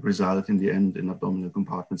will result in the end in abdominal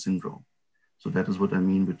compartment syndrome. So that is what I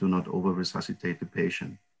mean. We do not over resuscitate the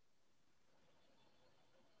patient.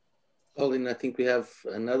 Colin, I think we have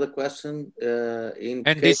another question.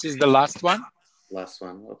 This is the last one? Last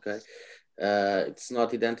one, okay. It's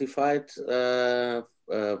not identified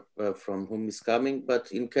from whom is coming,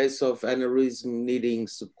 but in case of aneurysm needing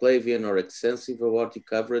subclavian or extensive aortic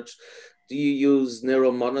coverage, do you use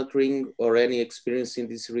neuromonitoring or any experience in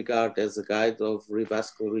this regard as a guide of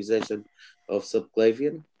revascularization of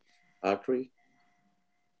subclavian artery?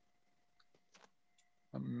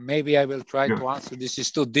 Maybe I will try to answer. This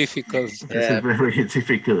is too difficult. This is very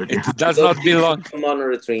difficult. It does not belong.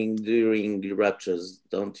 Monitoring during ruptures,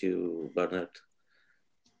 don't you, Bernard?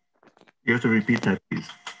 You have to repeat that, please.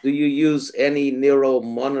 Do you use any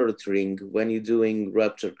neuromonitoring when you're doing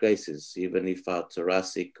rupture cases, even if are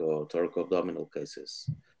thoracic or thoracoabdominal cases?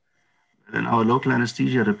 In our local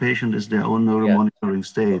anesthesia, the patient is their own neuromonitoring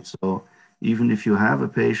state. So even if you have a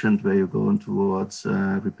patient where you're going towards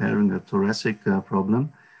repairing a thoracic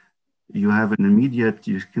problem, you have an immediate,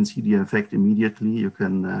 you can see the effect immediately. You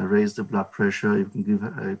can raise the blood pressure, you can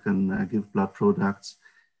give blood products.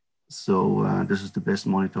 So this is the best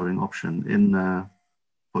monitoring option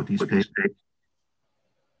for these patients.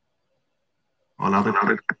 All other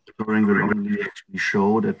monitoring will only actually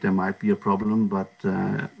show that there might be a problem, but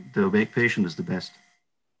the awake patient is the best.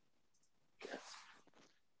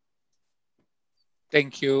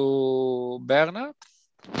 Thank you, Bernard.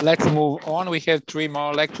 Let's move on. We have 3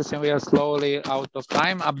 more lectures and we are slowly out of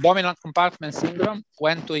time. Abdominal compartment syndrome,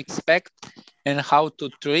 when to expect and how to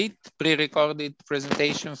treat. Pre-recorded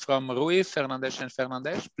presentation from Rui, Fernandes and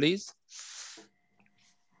Fernandes, please.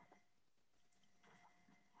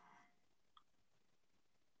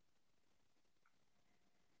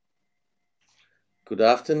 Good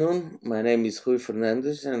afternoon. My name is Rui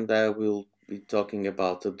Fernandes and I will be talking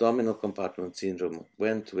about abdominal compartment syndrome,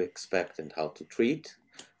 when to expect and how to treat.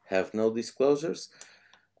 Have no disclosures.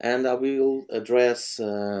 And I will address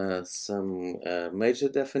some major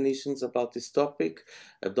definitions about this topic: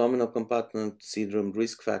 abdominal compartment syndrome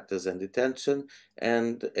risk factors and detention,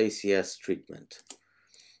 and ACS treatment.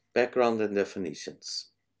 Background and definitions.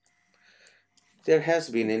 There has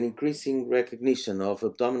been an increasing recognition of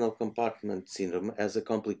abdominal compartment syndrome as a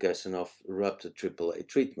complication of ruptured AAA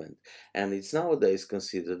treatment, and it's nowadays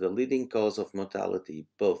considered a leading cause of mortality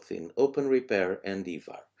both in open repair and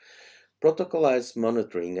EVAR. Protocolized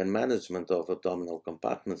monitoring and management of abdominal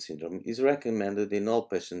compartment syndrome is recommended in all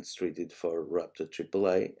patients treated for ruptured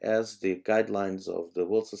AAA, as the guidelines of the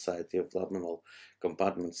World Society of Abdominal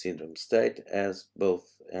Compartment Syndrome state, as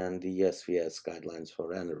both and the SVS guidelines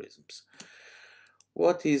for aneurysms.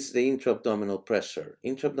 What is the intra-abdominal pressure?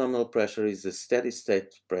 Intra-abdominal pressure is a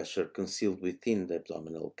steady-state pressure concealed within the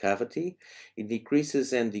abdominal cavity. It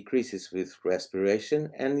decreases and decreases with respiration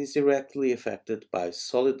and is directly affected by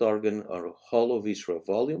solid organ or hollow visceral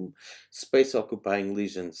volume, space-occupying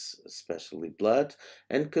lesions, especially blood,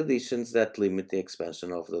 and conditions that limit the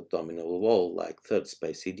expansion of the abdominal wall, like third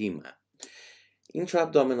space edema.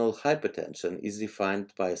 Intra-abdominal hypertension is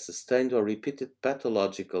defined by a sustained or repeated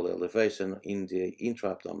pathological elevation in the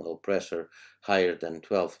intra-abdominal pressure higher than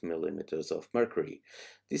 12 millimeters of mercury.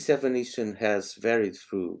 This definition has varied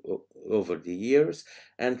over the years,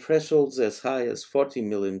 and thresholds as high as 40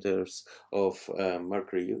 millimeters of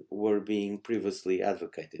mercury were being previously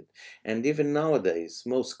advocated. And even nowadays,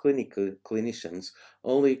 most clinicians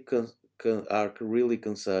only are really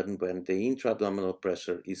concerned when the intra-abdominal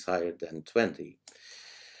pressure is higher than 20.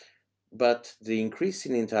 But the increase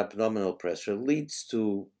in intra-abdominal pressure leads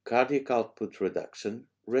to cardiac output reduction,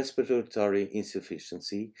 respiratory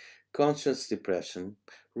insufficiency, conscious depression,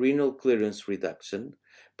 renal clearance reduction,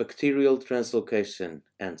 bacterial translocation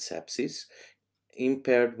and sepsis,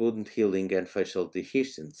 impaired wound healing and facial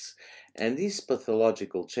dehiscence. And these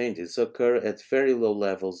pathological changes occur at very low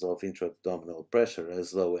levels of intra-abdominal pressure,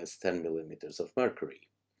 as low as 10 millimeters of mercury.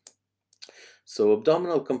 So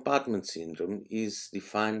abdominal compartment syndrome is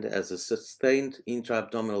defined as a sustained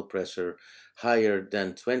intra-abdominal pressure higher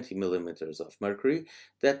than 20 millimeters of mercury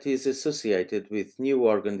that is associated with new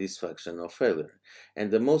organ dysfunction or failure.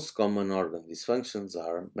 And the most common organ dysfunctions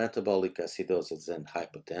are metabolic acidosis and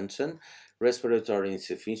hypotension, respiratory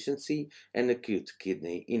insufficiency, and acute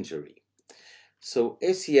kidney injury. So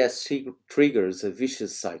ACS triggers a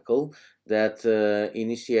vicious cycle that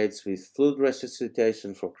initiates with fluid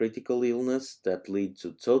resuscitation for critical illness that lead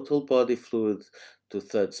to total body fluid to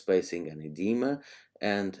third spacing and edema,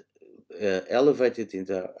 and elevated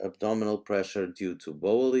abdominal pressure due to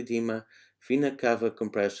bowel edema, vena cava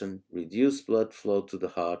compression, reduced blood flow to the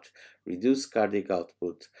heart, reduced cardiac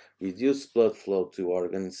output, reduced blood flow to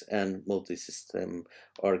organs, and multisystem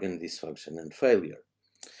organ dysfunction and failure.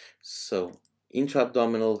 So,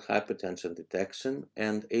 intra-abdominal hypertension detection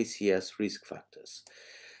and ACS risk factors.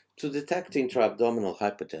 To detect intra-abdominal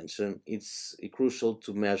hypertension, it's crucial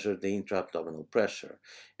to measure the intra-abdominal pressure.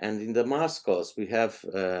 And in the MARZ course, we have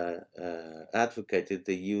advocated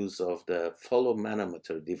the use of the follow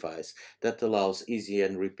manometer device that allows easy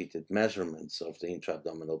and repeated measurements of the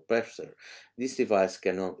intra-abdominal pressure. This device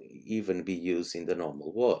can even be used in the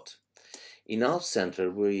normal ward. In our center,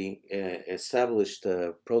 we established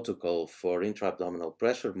a protocol for intra-abdominal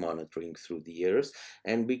pressure monitoring through the years,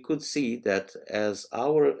 and we could see that as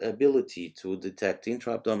our ability to detect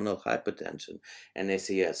intra-abdominal hypertension and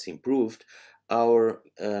ACS improved, our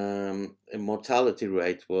mortality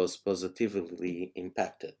rate was positively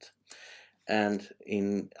impacted. And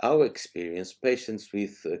in our experience, patients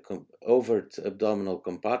with overt abdominal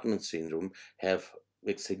compartment syndrome have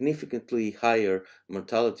significantly higher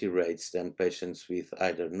mortality rates than patients with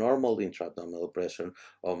either normal intra-abdominal pressure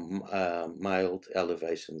or mild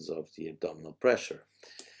elevations of the abdominal pressure.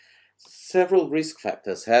 Several risk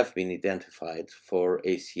factors have been identified for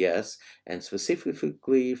ACS, and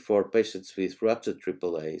specifically for patients with ruptured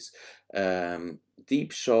AAAs,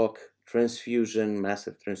 deep shock, transfusion,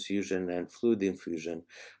 massive transfusion, and fluid infusion,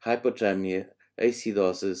 hypothermia,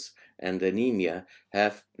 acidosis, and anemia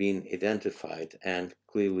have been identified and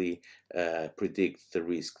clearly predict the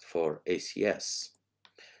risk for ACS.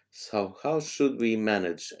 So how should we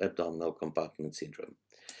manage abdominal compartment syndrome?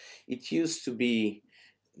 It used to be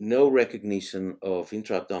no recognition of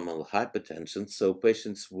intra-abdominal hypertension, so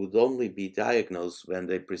patients would only be diagnosed when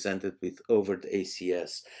they presented with overt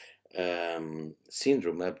ACS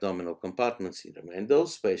syndrome, abdominal compartment syndrome, and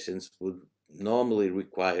those patients would normally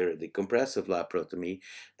require a decompressive laparotomy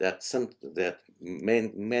that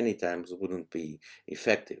many times wouldn't be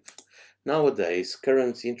effective. Nowadays,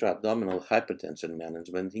 current intra-abdominal hypertension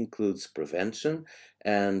management includes prevention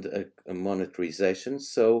and monitorization,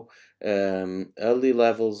 so early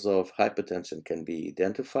levels of hypertension can be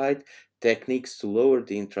identified, techniques to lower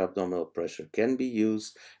the intra-abdominal pressure can be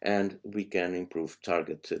used, and we can improve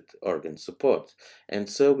targeted organ support. And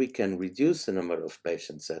so we can reduce the number of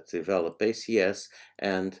patients that develop ACS,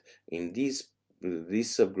 and in this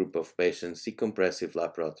subgroup of patients, decompressive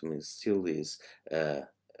laparotomy still is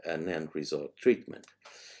an end resort treatment.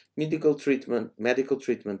 Medical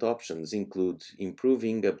treatment options include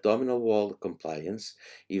improving abdominal wall compliance,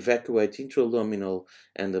 evacuate intraluminal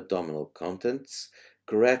and abdominal contents,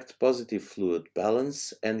 correct positive fluid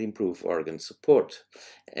balance, and improve organ support.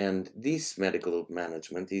 And this medical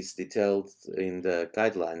management is detailed in the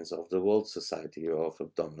guidelines of the World Society of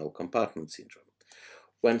Abdominal Compartment Syndrome.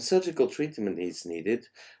 When surgical treatment is needed,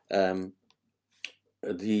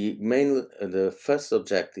 the first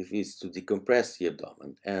objective is to decompress the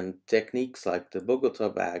abdomen, and techniques like the Bogota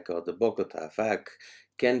bag or the Bogota vac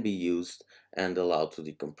can be used and allowed to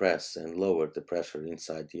decompress and lower the pressure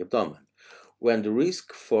inside the abdomen. When the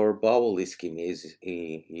risk for bowel ischemia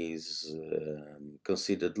is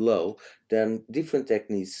considered low, then different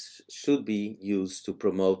techniques should be used to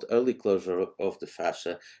promote early closure of the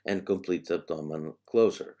fascia and complete abdominal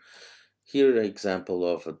closure. Here are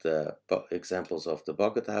examples of the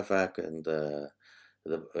Bogota vac and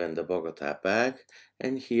the Bogota bag,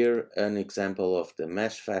 and here an example of the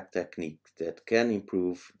mesh vac technique that can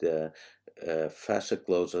improve the fascia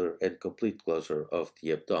closure and complete closure of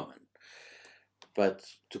the abdomen. But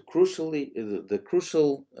the crucial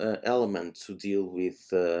element to deal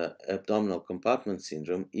with abdominal compartment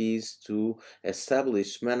syndrome is to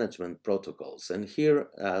establish management protocols. And here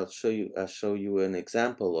I'll show you an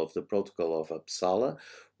example of the protocol of Uppsala,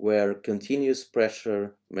 where continuous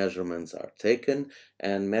pressure measurements are taken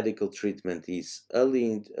and medical treatment is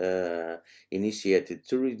early initiated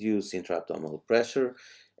to reduce intra-abdominal pressure.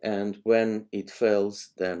 And when it fails,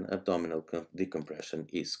 then abdominal decompression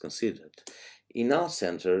is considered. In our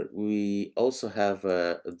center, we also have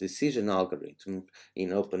a decision algorithm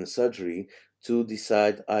in open surgery to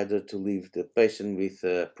decide either to leave the patient with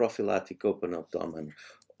a prophylactic open abdomen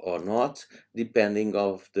or not, depending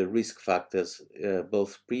of the risk factors,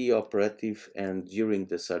 both pre-operative and during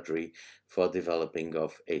the surgery for developing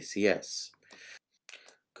of ACS.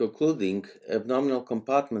 Concluding, abdominal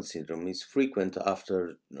compartment syndrome is frequent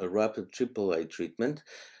after a rapid AAA treatment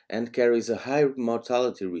and carries a high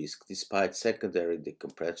mortality risk despite secondary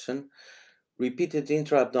decompression. Repeated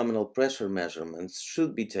intra-abdominal pressure measurements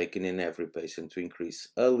should be taken in every patient to increase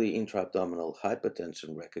early intra-abdominal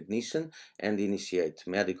hypertension recognition and initiate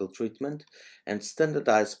medical treatment, and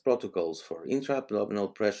standardized protocols for intra-abdominal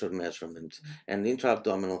pressure measurement and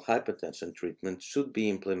intra-abdominal hypertension treatment should be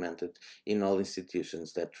implemented in all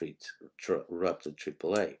institutions that treat ruptured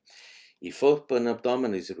AAA. If open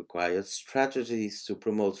abdomen is required, strategies to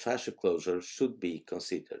promote fascia closure should be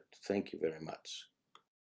considered. Thank you very much.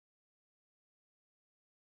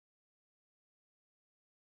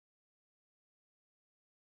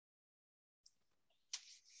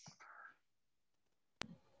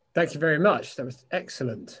 Thank you very much. That was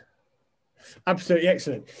excellent. Absolutely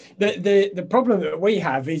excellent. The problem that we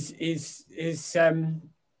have is the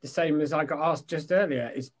same as I got asked just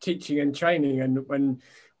earlier, is teaching and training. And when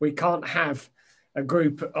we can't have a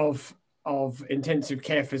group of intensive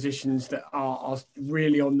care physicians that are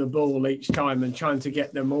really on the ball each time and trying to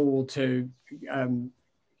get them all to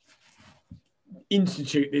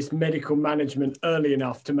institute this medical management early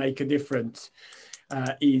enough to make a difference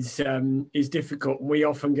is difficult. We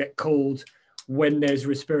often get called when there's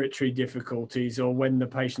respiratory difficulties or when the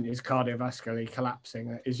patient is cardiovascularly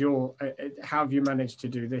collapsing. How have you managed to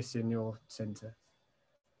do this in your center?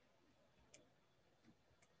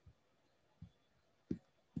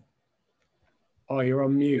 Oh, you're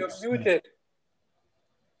on mute. You're muted.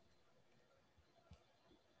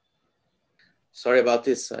 Sorry about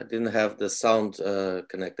this. I didn't have the sound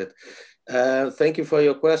connected. Thank you for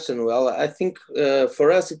your question. Well, I think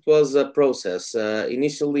for us it was a process.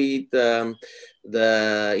 Initially, the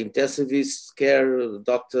intensivist care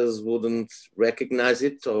doctors wouldn't recognize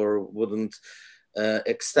it or wouldn't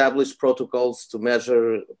establish protocols to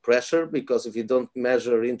measure pressure, because if you don't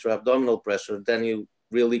measure intra-abdominal pressure, then you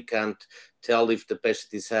really can't tell if the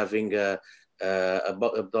patient is having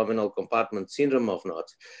abdominal compartment syndrome or not.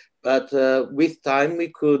 But with time, we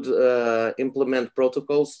could implement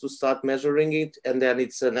protocols to start measuring it. And then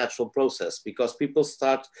it's a natural process because people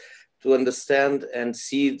start to understand and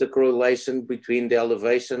see the correlation between the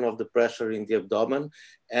elevation of the pressure in the abdomen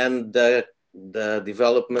and the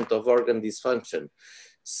development of organ dysfunction.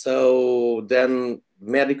 So then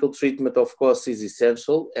medical treatment, of course, is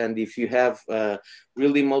essential. And if you have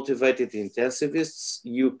really motivated intensivists,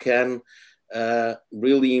 you can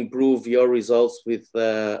really improve your results with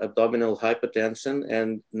abdominal hypertension.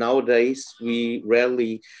 And nowadays, we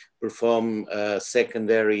rarely perform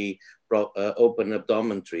secondary open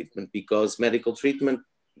abdomen treatment because medical treatment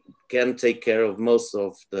can take care of most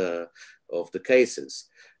of the cases.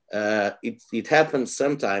 It happens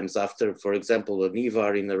sometimes after, for example, an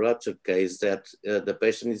EVAR in a ruptured case that the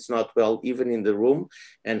patient is not well even in the room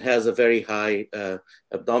and has a very high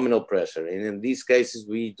abdominal pressure. And in these cases,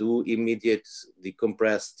 we do immediate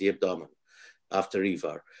decompress the abdomen after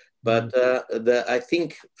EVAR. But I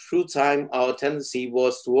think through time, our tendency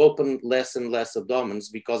was to open less and less abdomens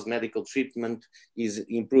because medical treatment is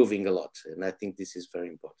improving a lot. And I think this is very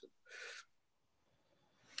important.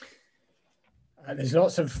 There's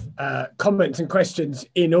lots of comments and questions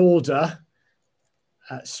in order.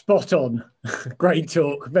 Spot on. Great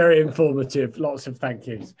talk. Very informative. Lots of thank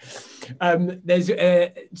yous.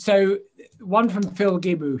 So one from Phil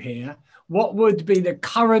Gibu here. What would be the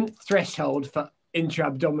current threshold for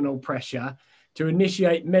intra-abdominal pressure to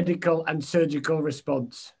initiate medical and surgical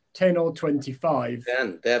response? 10 or 25?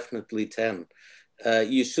 10, definitely 10.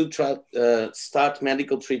 You should try start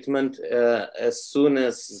medical treatment as soon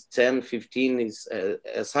as 10, 15 is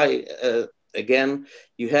as high. Again,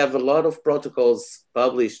 you have a lot of protocols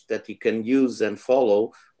published that you can use and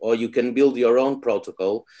follow, or you can build your own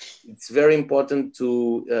protocol. It's very important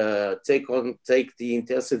to take the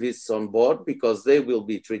intensivists on board because they will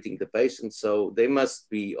be treating the patient. So they must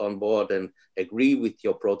be on board and agree with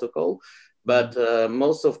your protocol. But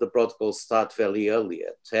most of the protocols start very early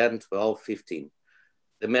at 10, 12, 15.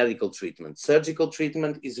 The medical treatment. Surgical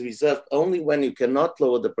treatment is reserved only when you cannot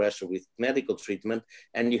lower the pressure with medical treatment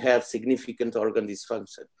and you have significant organ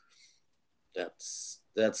dysfunction.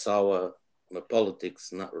 That's our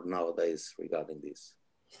politics nowadays regarding this.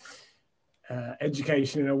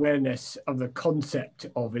 education and awareness of the concept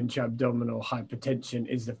of intra-abdominal hypertension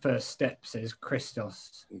is the first step, says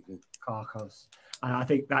Christos Karkos. And I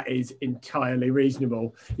think that is entirely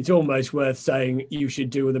reasonable. It's almost worth saying you should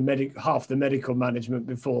do half the medical management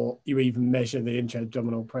before you even measure the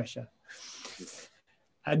intra-abdominal pressure.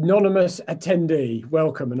 Anonymous attendee,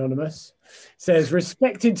 welcome Anonymous, says,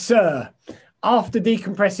 respected sir, after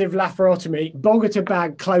decompressive laparotomy, Bogota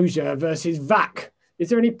bag closure versus VAC, is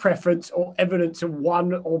there any preference or evidence of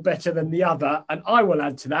one or better than the other? And I will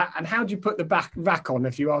add to that. And how do you put the VAC on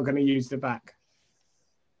if you are going to use the VAC?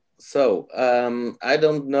 So I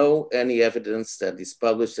don't know any evidence that is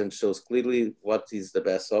published and shows clearly what is the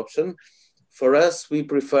best option. For us, we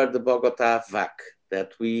prefer the Bogota VAC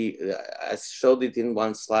that I showed it in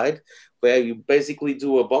one slide, where you basically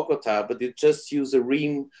do a Bogota, but you just use a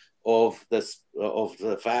rim of the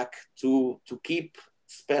VAC to keep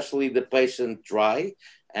especially the patient dry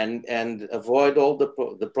and avoid all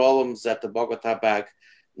the problems that the Bogota bag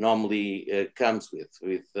normally comes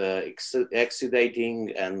with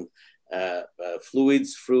exudating and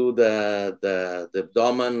fluids through the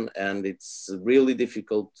abdomen, and it's really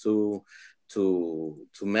difficult to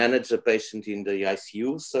manage a patient in the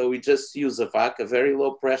ICU. So we just use a VAC, a very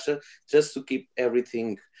low pressure, just to keep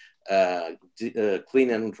everything clean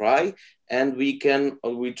and dry. And we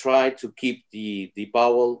try to keep the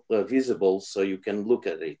bowel visible so you can look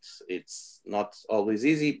at it. It's not always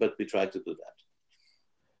easy, but we try to do that.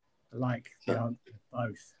 Like the answer,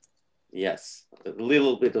 both. Yes, a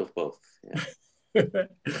little bit of both. Yeah.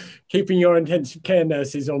 Keeping your intensive care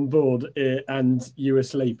nurses on board and you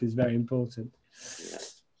asleep is very important.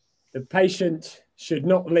 Yes. The patient should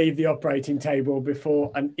not leave the operating table before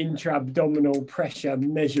an intra-abdominal pressure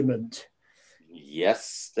measurement.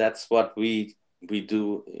 Yes, that's what we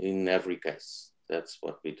do in every case. That's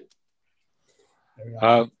what we do. There's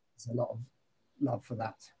a lot of love for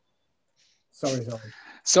that. Sorry.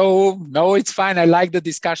 So no, it's fine. I like the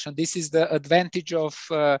discussion. This is the advantage of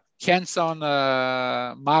hands-on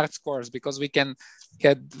MARZ course, because we can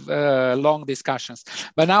get long discussions.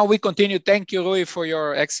 But now we continue. Thank you, Rui, for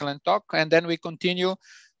your excellent talk. And then we continue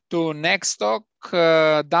to next talk.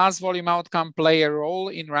 Does volume outcome play a role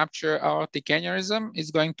in rupture aortic aneurysm?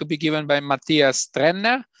 Is going to be given by Matthias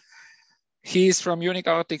Trenner. He is from Munich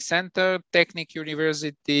Aortic Center, Technik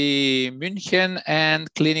University München,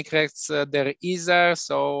 and Klinik Rechts der Isar.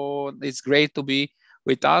 So it's great to be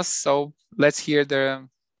with us. So let's hear the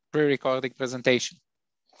pre-recorded presentation.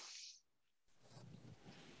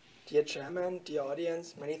 Dear Chairman, dear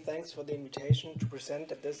audience, many thanks for the invitation to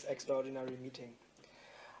present at this extraordinary meeting.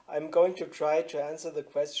 I'm going to try to answer the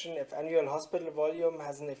question if annual hospital volume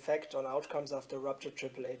has an effect on outcomes after ruptured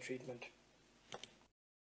AAA treatment.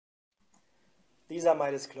 These are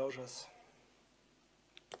my disclosures.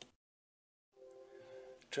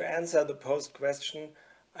 To answer the posed question,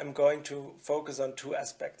 I'm going to focus on two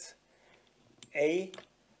aspects. A,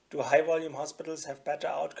 do high-volume hospitals have better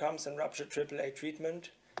outcomes in ruptured AAA treatment?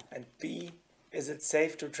 And B, is it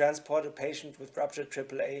safe to transport a patient with ruptured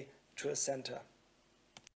AAA to a center?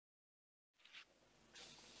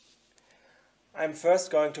 I'm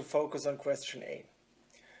first going to focus on question A.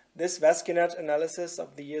 This Vascular analysis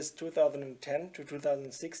of the years 2010 to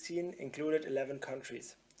 2016 included 11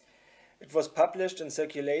 countries. It was published in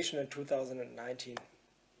Circulation in 2019.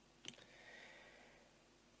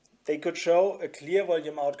 They could show a clear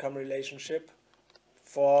volume outcome relationship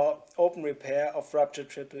for open repair of ruptured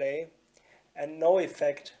AAA and no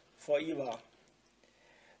effect for EVA.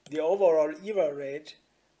 The overall EVA rate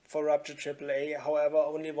for ruptured AAA, however,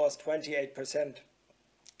 only was 28%.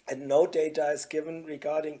 And no data is given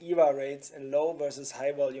regarding EVA rates in low versus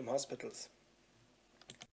high volume hospitals.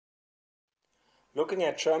 Looking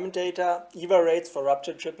at German data, EVA rates for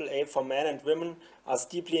ruptured AAA for men and women are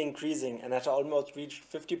steeply increasing and had almost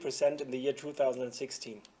reached 50% in the year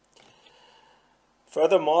 2016.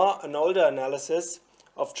 Furthermore, an older analysis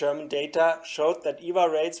of German data showed that EVA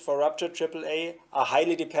rates for ruptured AAA are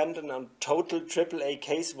highly dependent on total AAA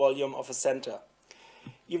case volume of a center.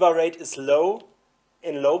 EVA rate is low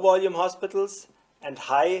in low volume hospitals and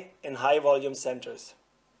high in high volume centers.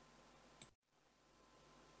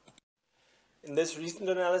 In this recent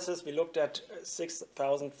analysis, we looked at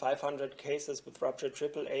 6,500 cases with ruptured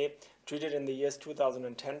AAA treated in the years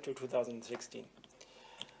 2010 to 2016.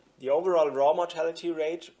 The overall raw mortality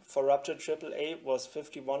rate for ruptured AAA was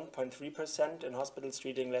 51.3% in hospitals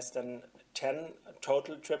treating less than 10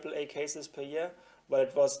 total AAA cases per year, while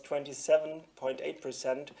it was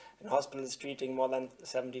 27.8% in hospitals treating more than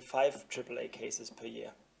 75 AAA cases per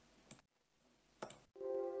year.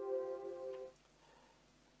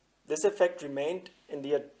 This effect remained in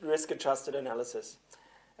the risk-adjusted analysis.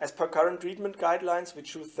 As per current treatment guidelines, we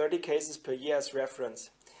choose 30 cases per year as reference.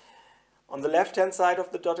 On the left-hand side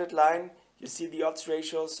of the dotted line, you see the odds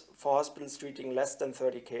ratios for hospitals treating less than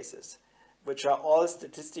 30 cases, which are all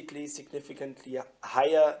statistically significantly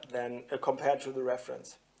higher than compared to the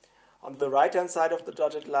reference. On the right-hand side of the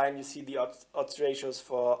dotted line, you see the odds ratios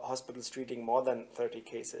for hospitals treating more than 30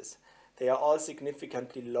 cases. They are all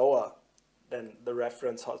significantly lower than the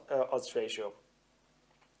reference odds ratio.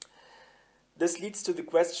 This leads to the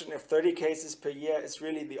question if 30 cases per year is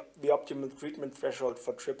really the optimal treatment threshold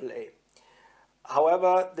for AAA.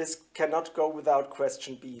 However, this cannot go without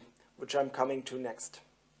question B, which I'm coming to next.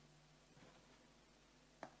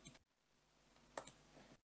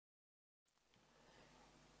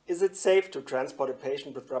 Is it safe to transport a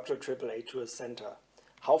patient with ruptured AAA to a center?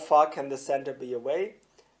 How far can the center be away?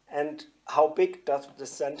 And how big does the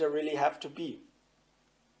center really have to be?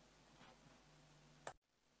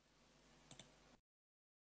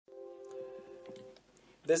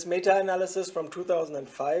 This meta-analysis from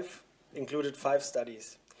 2005 included 5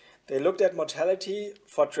 studies. They looked at mortality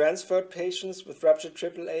for transferred patients with ruptured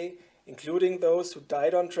AAA, including those who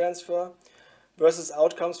died on transfer, versus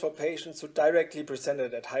outcomes for patients who directly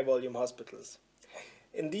presented at high-volume hospitals.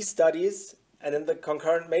 In these studies, and in the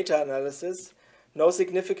concurrent meta-analysis, no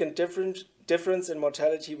significant difference in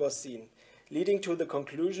mortality was seen, leading to the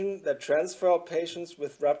conclusion that transfer of patients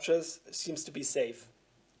with ruptures seems to be safe.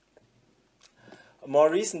 A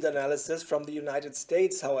more recent analysis from the United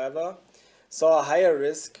States, however, saw a higher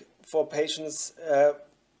risk for patients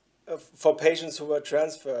who were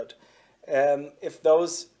transferred, if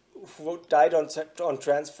those who died on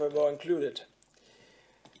transfer were included.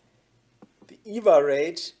 The EVA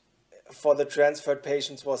rate for the transferred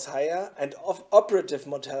patients was higher, and operative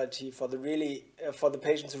mortality for the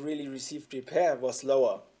patients who really received repair was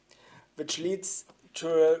lower, which leads to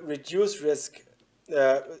a reduced risk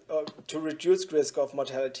of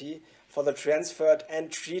mortality for the transferred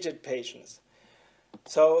and treated patients.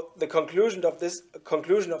 So the conclusion of this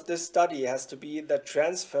study has to be that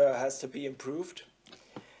transfer has to be improved,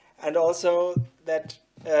 and also that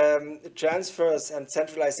transfers and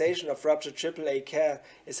centralization of ruptured AAA care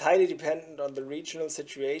is highly dependent on the regional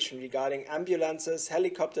situation regarding ambulances,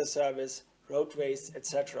 helicopter service, roadways,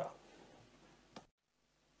 etc.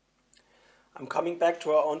 I'm coming back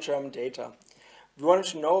to our own German data. We wanted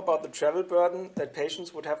to know about the travel burden that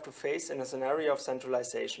patients would have to face in a scenario of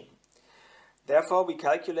centralization. Therefore, we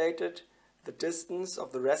calculated the distance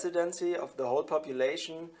of the residency of the whole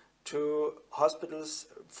population to hospitals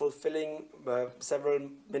fulfilling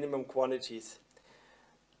several minimum quantities.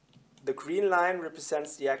 The green line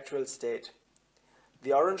represents the actual state.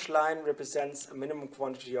 The orange line represents a minimum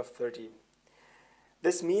quantity of 30.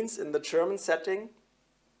 This means in the German setting,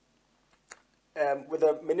 with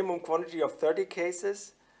a minimum quantity of 30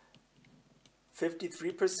 cases,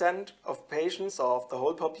 53% of patients or of the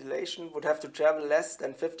whole population would have to travel less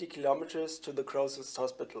than 50 kilometers to the closest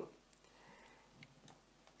hospital.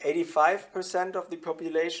 85% of the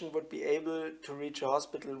population would be able to reach a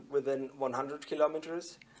hospital within 100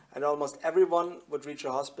 kilometers, and almost everyone would reach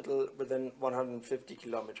a hospital within 150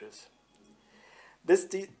 kilometers. This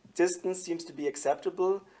distance seems to be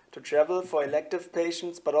acceptable to travel for elective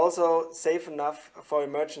patients, but also safe enough for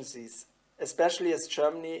emergencies, especially as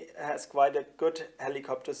Germany has quite a good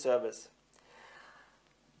helicopter service.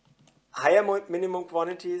 Higher minimum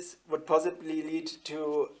quantities would possibly lead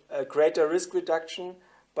to a greater risk reduction,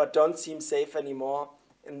 but don't seem safe anymore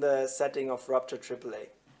in the setting of ruptured AAA.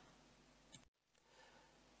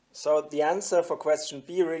 So the answer for question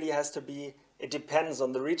B really has to be, it depends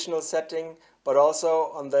on the regional setting, but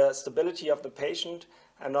also on the stability of the patient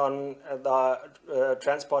and on the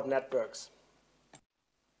transport networks.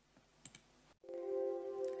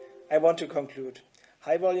 I want to conclude.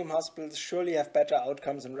 High-volume hospitals surely have better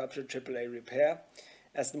outcomes in ruptured AAA repair,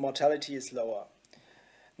 as the mortality is lower.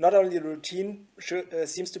 Not only the routine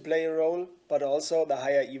seems to play a role, but also the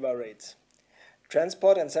higher EVA rates.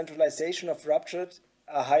 Transport and centralization of ruptured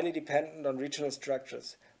are highly dependent on regional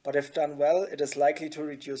structures, but if done well, it is likely to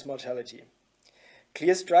reduce mortality.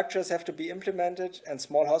 Clear structures have to be implemented, and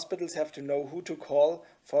small hospitals have to know who to call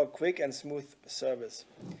for a quick and smooth service.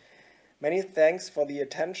 Many thanks for the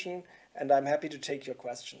attention, and I'm happy to take your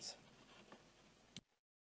questions.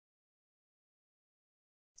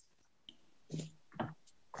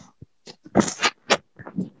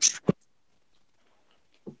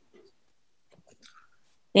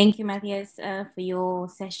 Thank you, Matthias, for your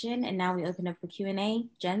session. And now we open up for Q&A.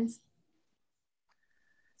 Jens?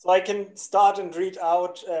 So I can start and read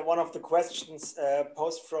out one of the questions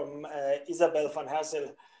posed from Isabel van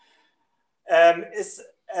Hersel. Is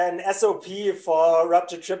an SOP for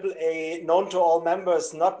ruptured AAA known to all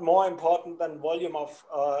members not more important than volume of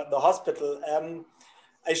the hospital?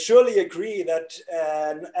 I surely agree that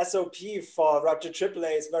an SOP for ruptured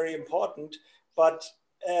AAA is very important, but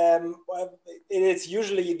it is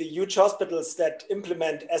usually the huge hospitals that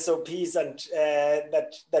implement SOPs and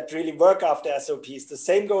that really work after SOPs. The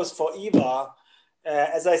same goes for EVA.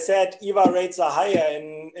 As I said, EVA rates are higher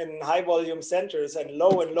in high volume centers and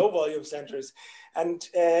low volume centers. And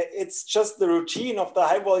it's just the routine of the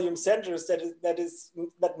high volume centers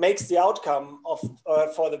that makes the outcome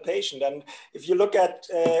for the patient. And if you look at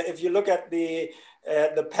the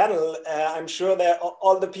panel, I'm sure that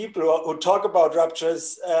all the people who talk about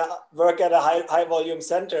ruptures work at a high volume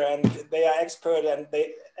center, and they are expert and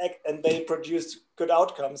they produce good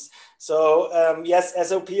outcomes. So yes,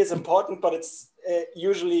 SOP is important, but it's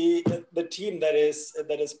usually the team that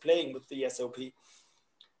is playing with the SOP.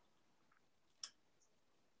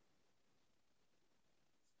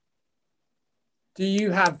 Do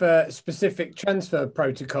you have specific transfer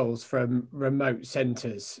protocols from remote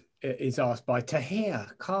centres? Is asked by Tahir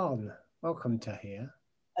Khan. Welcome, Tahir.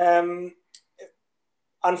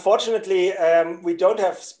 Unfortunately, we don't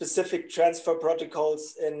have specific transfer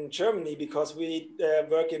protocols in Germany because we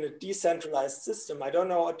work in a decentralized system. I don't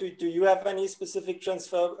know, do you have any specific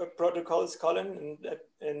transfer protocols, Colin,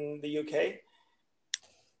 in the UK?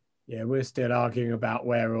 Yeah, we're still arguing about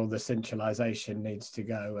where all the centralization needs to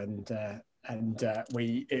go, and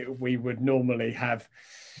we would normally have.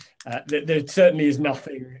 There certainly is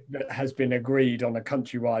nothing that has been agreed on a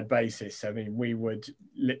countrywide basis. I mean, we would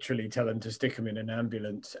literally tell them to stick them in an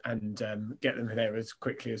ambulance and get them there as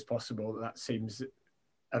quickly as possible. That seems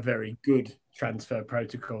a very good transfer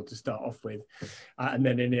protocol to start off with. And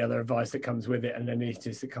then any other advice that comes with it and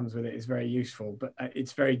anaesthetist that comes with it is very useful. But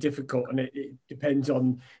it's very difficult, and it depends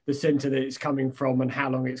on the centre that it's coming from and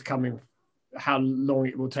how long it's coming, how long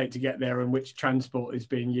it will take to get there, and which transport is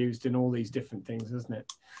being used, and all these different things, isn't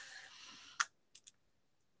it?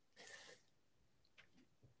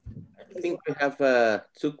 I think we have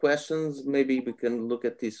 2 questions. Maybe we can look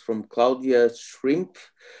at this from Claudia Shrimp.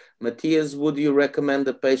 Matthias, would you recommend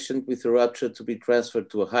a patient with a rupture to be transferred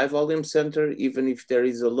to a high volume center, even if there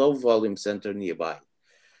is a low volume center nearby?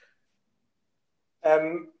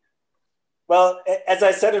 Well, as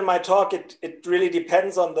I said in my talk, it really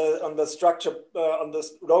depends on the structure, on the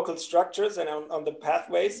local structures and on the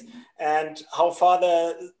pathways, and how far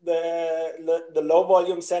the low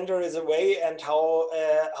volume center is away, and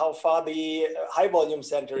how far the high volume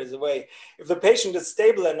center is away. If the patient is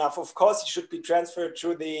stable enough, of course, he should be transferred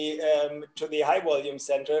to the high volume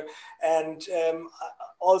center. And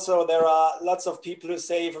also, there are lots of people who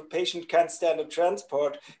say if a patient can't stand a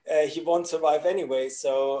transport, he won't survive anyway.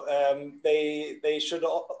 So they should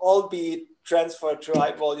all be transferred to a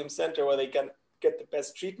high volume center where they can get the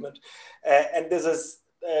best treatment. And this is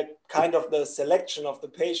kind of the selection of the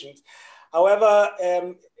patients. However,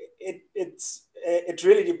 it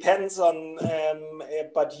really depends on,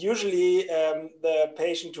 but usually the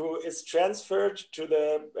patient who is transferred to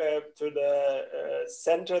the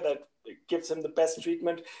center that gives him the best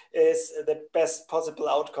treatment is the best possible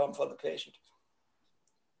outcome for the patient.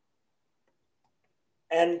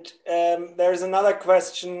 And there's another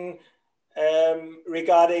question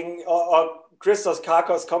regarding, or Christos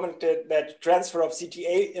Kakos commented that transfer of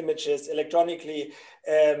CTA images electronically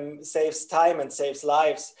saves time and saves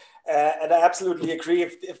lives. And I absolutely agree.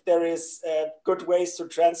 If there is good ways to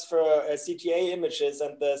transfer CTA images,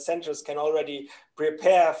 and the centers can already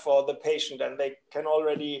prepare for the patient and they can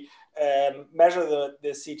already measure the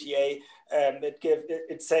CTA,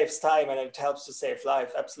 it saves time and it helps to save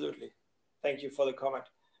life. Absolutely. Thank you for the comment.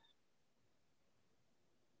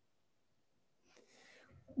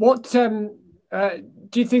 What do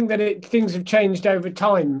you think that things have changed over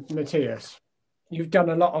time, Matthias? You've done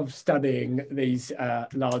a lot of studying these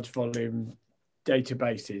large volume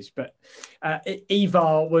databases, but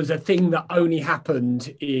EVAR was a thing that only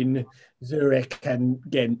happened in Zurich and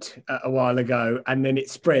Ghent a while ago, and then it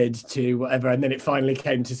spread to whatever, and then it finally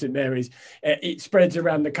came to St Mary's. It spreads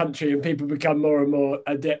around the country and people become more and more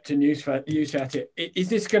adept and used at it. Is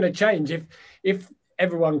this going to change if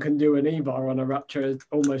everyone can do an EVAR on a rupture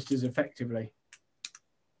almost as effectively?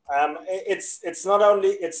 It's not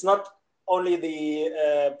only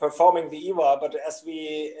the performing the EVAR, but as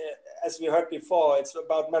we heard before, it's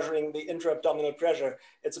about measuring the intra-abdominal pressure.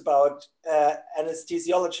 It's about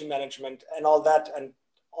anesthesiology management and all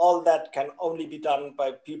that can only be done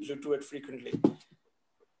by people who do it frequently.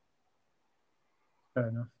 Fair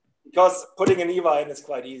enough. Because putting an EVAR in is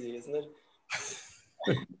quite easy, isn't it?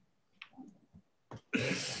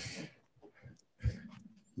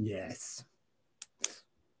 Yes.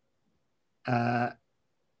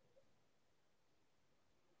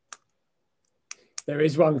 There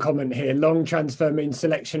is one comment here. Long transfer means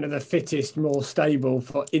selection of the fittest, more stable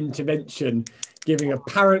for intervention, giving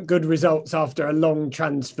apparent good results after a long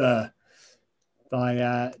transfer,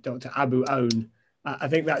 by Dr. Abu Own. I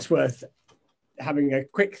think that's worth having a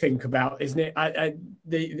quick think about, isn't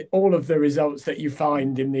it? All of the results that you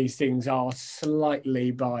find in these things are slightly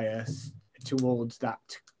biased towards that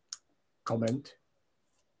comment.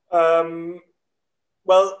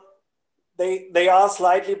 Well, they are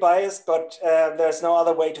slightly biased, but there's no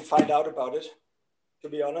other way to find out about it, to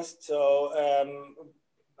be honest. So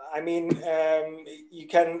I mean, you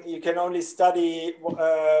can only study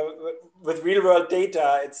with real world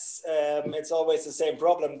data. It's always the same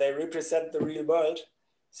problem. They represent the real world.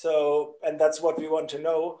 So, and that's what we want to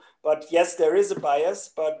know. But yes, there is a bias,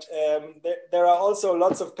 but there are also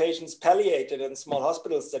lots of patients palliated in small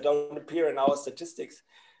hospitals that don't appear in our statistics.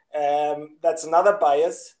 That's another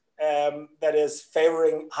bias that is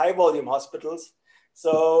favoring high volume hospitals.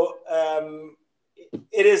 So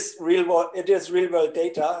it is real world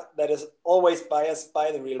data that is always biased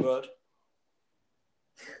by the real world.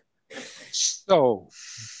 So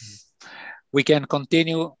we can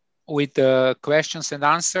continue with the questions and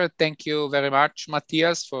answers. Thank you very much,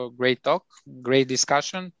 Matthias, for great talk, great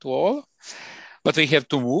discussion to all. But we have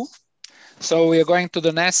to move. So we are going to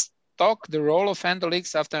the next talk, the role of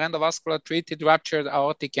endoleaks after endovascular treated ruptured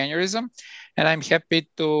aortic aneurysm. And I'm happy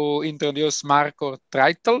to introduce Marko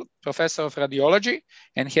Trajtel, Professor of Radiology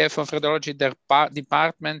and Head of Radiology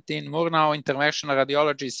Department in Murnau, Interventional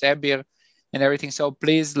Radiology, SEBIR, and everything. So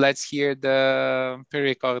please, let's hear the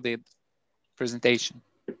pre-recorded presentation.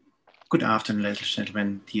 Good afternoon, ladies and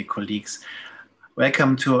gentlemen, dear colleagues.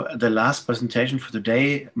 Welcome to the last presentation for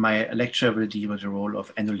today. My lecture will deal with the role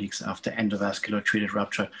of endoleaks after endovascular treated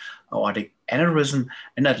ruptured aortic aneurysm,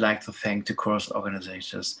 and I'd like to thank the course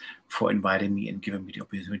organizers for inviting me and giving me the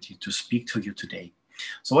opportunity to speak to you today.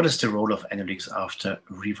 So what is the role of endoleaks after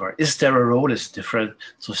REVAR? Is there a role? Is it different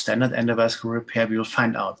to standard endovascular repair? We will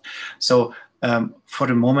find out. So for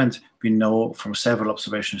the moment, we know from several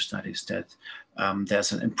observation studies that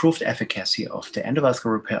there's an improved efficacy of the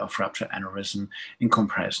endovascular repair of ruptured aneurysm in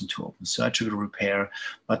comparison to open surgical repair,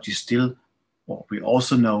 but we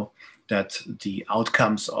also know that the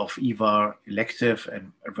outcomes of EVAR, elective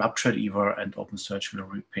and ruptured EVAR and open surgical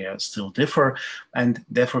repair still differ, and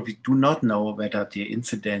therefore we do not know whether the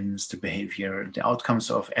incidence, the behavior, the outcomes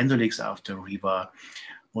of endoleaks after REVAR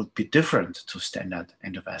would be different to standard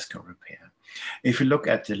endovascular repair. If you look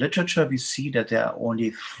at the literature, we see that there are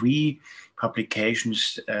only 3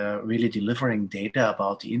 publications really delivering data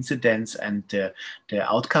about the incidence and the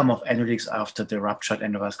outcome of endoleaks after the ruptured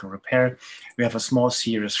endovascular repair. We have a small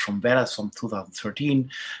series from Velas from 2013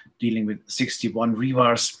 dealing with 61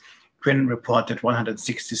 REVARs. Quinn reported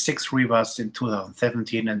 166 REVARs in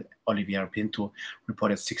 2017, and Olivier Pinto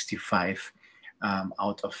reported 65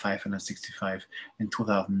 out of 565 in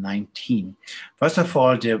 2019. First of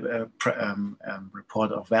all, the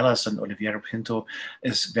report of Velas and Olivier Pinto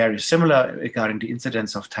is very similar regarding the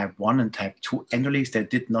incidence of type 1 and type 2 endoleaks. They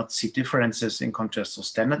did not see differences in contrast to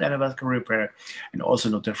standard endovascular repair, and also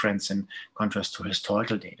no difference in contrast to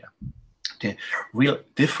historical data. The real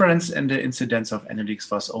difference in the incidence of endoleaks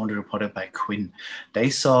was only reported by Quinn. They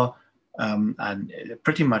saw a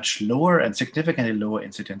pretty much lower and significantly lower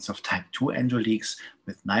incidence of type 2 endoleaks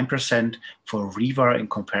with 9% for REVAR in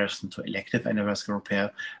comparison to elective endovascular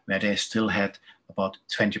repair, where they still had about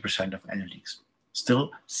 20% of endoleaks.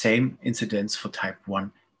 Still same incidence for type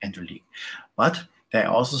 1 endoleak. But they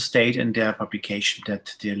also state in their publication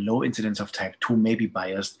that the low incidence of type 2 may be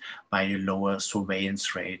biased by a lower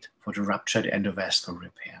surveillance rate for the ruptured endovascular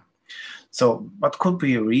repair. So what could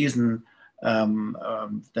be a reason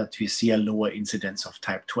that we see a lower incidence of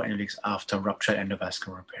type 2 endoleaks after ruptured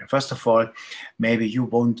endovascular repair? First of all, maybe you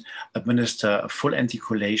won't administer a full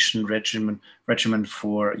anticoagulation regimen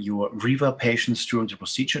for your REVAR patients during the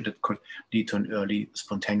procedure. That could lead to an early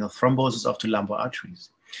spontaneous thrombosis of the lumbar arteries.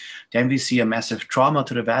 Then we see a massive trauma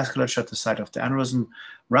to the vasculature at the site of the aneurysm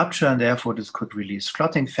rupture, and therefore this could release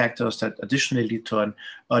clotting factors that additionally lead to an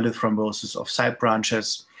early thrombosis of side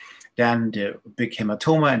branches. Then the big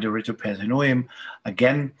hematoma and the retroperitoneum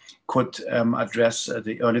again could address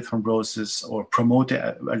the early thrombosis or promote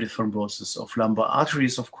the early thrombosis of lumbar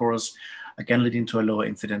arteries, of course, again leading to a lower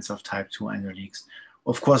incidence of type 2 endoleaks.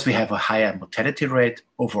 Of course, we have a higher mortality rate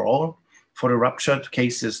overall for the ruptured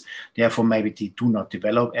cases. Therefore, maybe they do not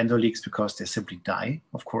develop endoleaks because they simply die,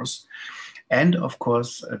 of course. And of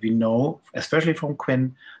course, we know, especially from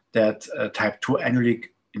Quinn, that type 2 endoleak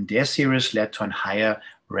in their series led to a higher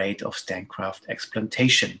rate of stent graft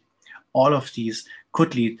explantation. All of these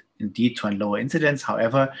could lead indeed to a lower incidence.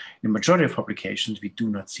 However, in the majority of publications, we do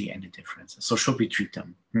not see any differences. So should we treat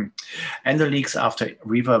them? Endo leaks after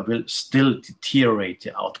EVAR will still deteriorate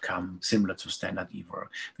the outcome similar to standard EVAR.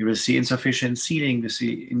 We will see insufficient sealing, we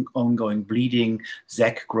see ongoing bleeding,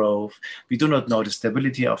 sac growth. We do not know the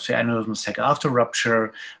stability of the aneurysm sac after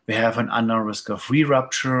rupture. We have an unknown risk of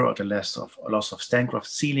re-rupture or the loss of stent graft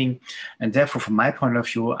sealing. And therefore, from my point of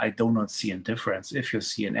view, I do not see a difference. If you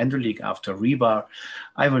see an endo leak after rebar,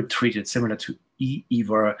 I will treat it similar to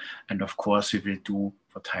EVAR. And of course, we will do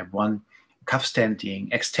for type 1 cuff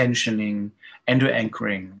stenting, extensioning,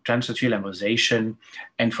 endo-anchoring, transarterial embolization,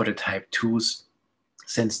 and for the type 2s,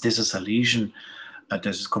 since this is a lesion that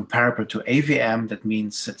is comparable to AVM, that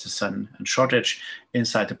means it's a shortage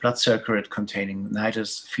inside the blood circuit containing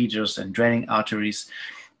nidus, feeders, and draining arteries.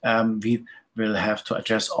 We will have to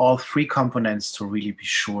address all three components to really be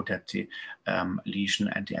sure that the lesion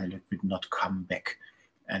and the endo leak will not come back,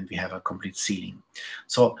 and we have a complete sealing.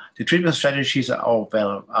 So the treatment strategies are all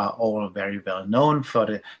very well known. For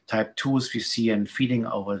the type 2s, we see a feeding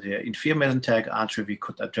over the inferior mesenteric artery. We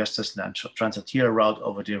could address this in a transarterial route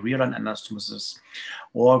over the rear line anastomosis,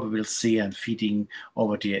 or we will see a feeding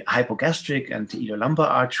over the hypogastric and the iliolumbar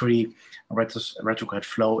artery, retrograde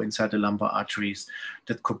flow inside the lumbar arteries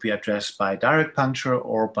that could be addressed by direct puncture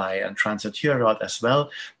or by a transarterial route as well.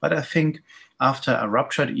 But I think after a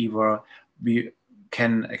ruptured EVAR, we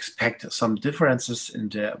can expect some differences in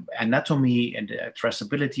the anatomy and the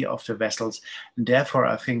addressability of the vessels. And therefore,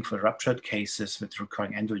 I think for ruptured cases with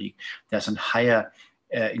recurring endo leak, there's a higher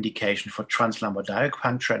indication for translumbar direct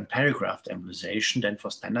puncture and perigraft embolization than for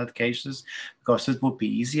standard cases, because it would be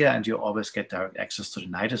easier and you always get direct access to the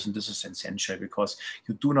nidus. And this is essential because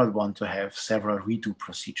you do not want to have several redo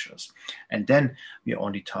procedures. And then we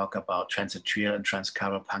only talk about transarterial and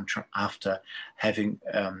transcarpal puncture after having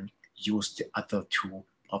use the other two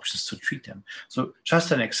options to treat them. So just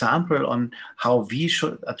an example on how we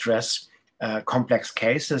should address complex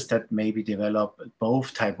cases that maybe develop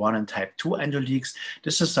both type 1 and type 2 endo leaks.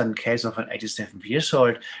 This is a case of an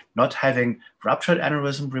 87-year-old not having ruptured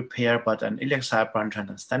aneurysm repair, but an iliac side branch and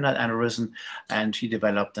a standard aneurysm, and he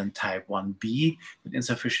developed a type 1B with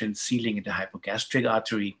insufficient sealing in the hypogastric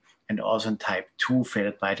artery, and also in type 2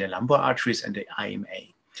 failed by the lumbar arteries and the IMA.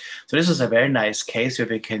 So this is a very nice case where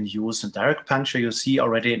we can use a direct puncture. You see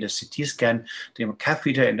already in the CT scan the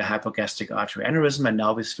catheter in the hypogastric artery aneurysm, and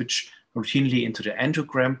now we switch routinely into the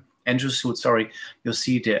endosuit. You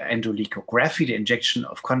see the endoleakography, the injection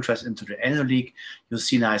of contrast into the endoleak. You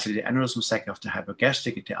see nicely the aneurysm sac of the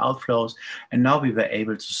hypogastric, the outflows, and now we were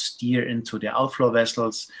able to steer into the outflow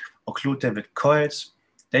vessels, occlude them with coils.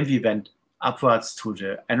 Then we went upwards to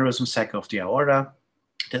the aneurysm sac of the aorta.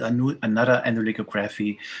 Did another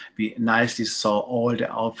endoleakography. We nicely saw all the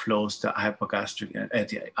outflows, the hypogastric,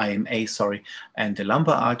 the IMA, and the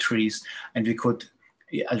lumbar arteries, and we could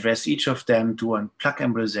address each of them, do a plug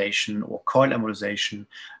embolization or coil embolization,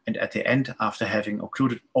 and at the end, after having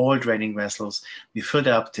occluded all draining vessels, we filled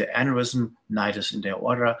up the aneurysm nidus in the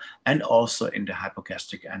aorta and also in the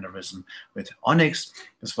hypogastric aneurysm with onyx.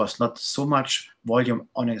 This was not so much volume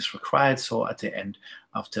onyx required, so at the end,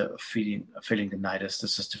 after filling the nidus,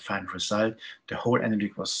 this is the final result. The whole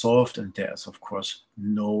endoleak was solved, and there is, of course,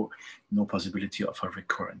 no possibility of a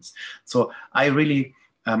recurrence. So I really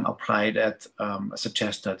apply that,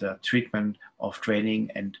 suggest that the treatment of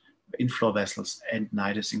draining and inflow vessels and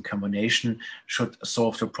nidus in combination should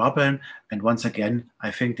solve the problem. And once again,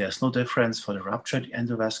 I think there's no difference for the ruptured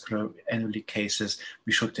endovascular endo leak cases.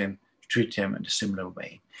 We should then treat them in a similar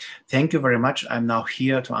way. Thank you very much. I'm now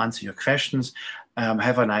here to answer your questions.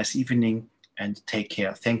 Have a nice evening and take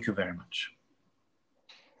care. Thank you very much.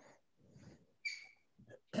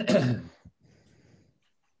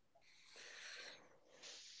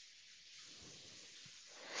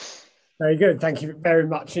 Very good. Thank you very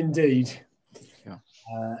much indeed. Yeah.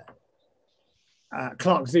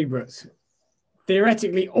 Clark Zebrats.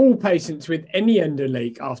 Theoretically, all patients with any endo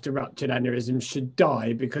leak after ruptured aneurysm should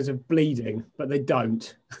die because of bleeding, but they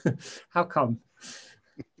don't. How come?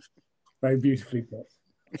 Very beautifully put.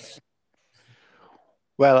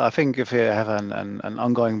 Well, I think if you have an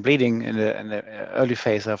ongoing bleeding in the early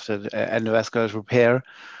phase of the endovascular repair,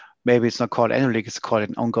 maybe it's not called endo leak, it's called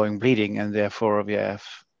an ongoing bleeding, and therefore we have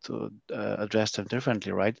to address them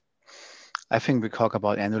differently, right? I think we talk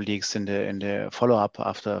about endo leaks in the follow-up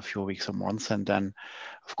after a few weeks or months, and then,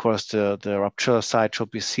 of course, the rupture site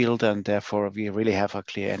should be sealed, and therefore we really have a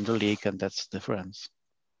clear endo leak, and that's the difference.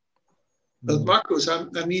 But Marcus,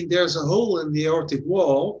 I mean, there's a hole in the aortic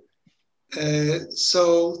wall,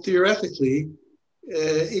 so theoretically,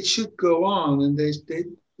 it should go on, and they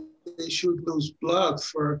should lose blood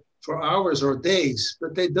for hours or days,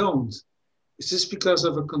 but they don't. Is this because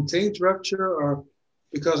of a contained rupture, or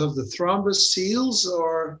because of the thrombus seals,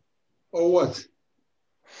 or what?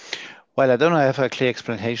 Well, I don't have a clear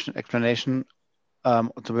explanation.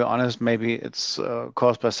 To be honest, maybe it's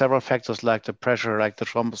caused by several factors like the pressure, like the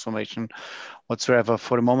thrombus formation, whatsoever.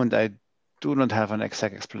 For the moment, I do not have an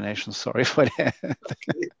exact explanation. Sorry for that.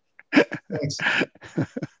 Okay. Thanks.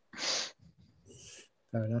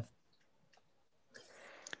 Fair enough.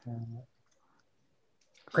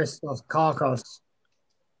 Christos Karkos.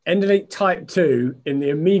 Endoleak type 2 in the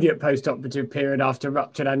immediate postoperative period after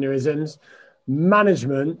ruptured aneurysms.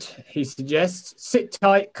 Management, he suggests, sit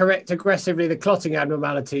tight, correct aggressively the clotting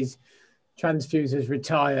abnormalities, transfusers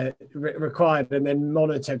required, and then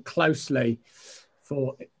monitor closely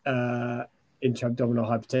for intra-abdominal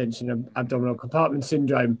hypertension and abdominal compartment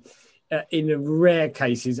syndrome. In rare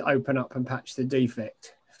cases, open up and patch the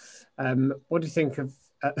defect. What do you think of,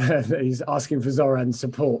 he's asking for Zoran's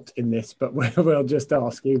support in this, but we'll just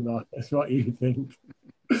ask you, Marcus, what you think.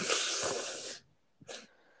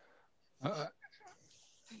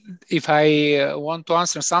 If I want to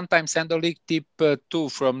answer, sometimes endoleak type 2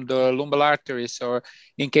 from the lumbal arteries, or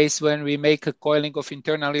in case when we make a coiling of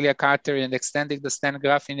internal iliac artery and extending the stent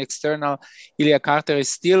graft in external iliac artery,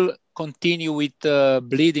 still continue with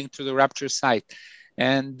bleeding to the rupture site.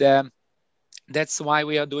 And that's why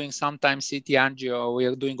we are doing sometimes CT angio. We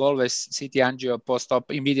are doing always CT angio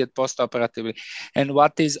immediate post-operatively. And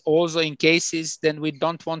what is also in cases, then we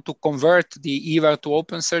don't want to convert the EVAR to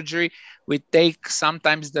open surgery. We take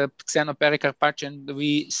sometimes the xenopericarp patch and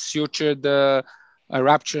we suture the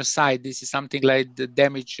rupture site. This is something like the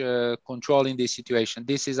damage control in this situation.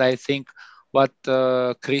 This is, I think, what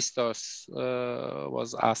Christos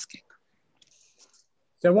was asking.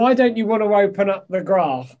 So why don't you want to open up the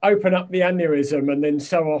graft, open up the aneurysm, and then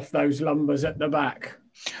sew off those lumbars at the back?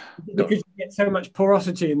 Because you get so much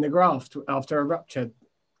porosity in the graft after a rupture.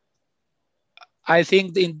 I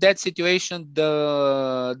think in that situation,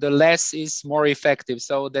 the less is more effective.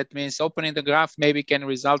 So that means opening the graft maybe can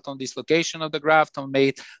result on dislocation of the graft, or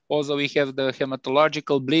also we have the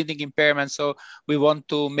hematological bleeding impairment. So we want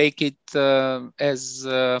to make it as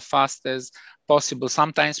fast as possible.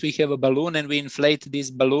 Sometimes we have a balloon and we inflate this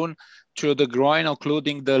balloon through the groin,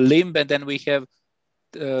 including the limb, and then we have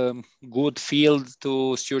good field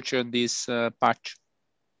to suture this patch.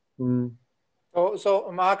 Mm. So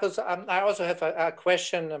Marcus, I also have a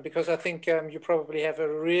question, because I think you probably have a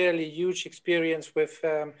really huge experience with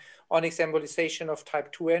onyx embolization of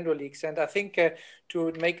type 2 endoleaks. And I think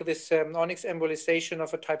to make this onyx embolization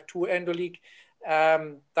of a type 2 endoleak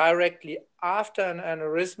directly after an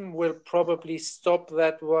aneurysm will probably stop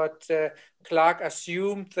that what Clark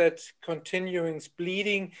assumed, that continuing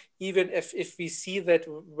bleeding, even if we see that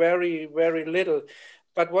very, very little.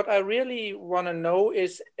 But what I really want to know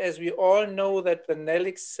is, as we all know that the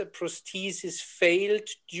Nellix prosthesis failed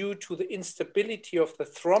due to the instability of the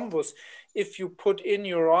thrombus, if you put in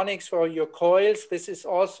your onyx or your coils, this is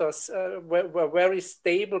also a very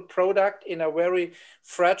stable product in a very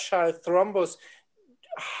fragile thrombus.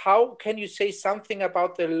 How can you say something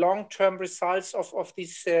about the long-term results of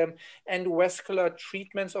these endovascular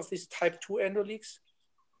treatments of these type 2 endoleaks?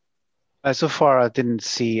 So far, I didn't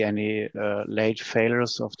see any late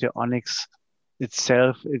failures of the onyx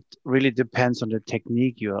itself. It really depends on the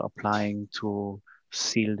technique you are applying to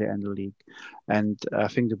seal the endoleak. And I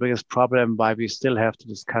think the biggest problem why we still have the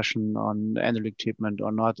discussion on endoleak treatment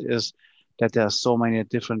or not is that there are so many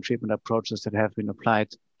different treatment approaches that have been applied,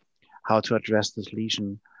 how to address this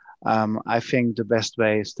lesion. I think the best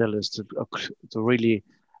way still is to really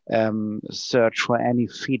search for any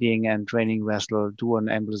feeding and draining vessel, do an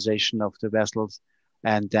embolization of the vessels,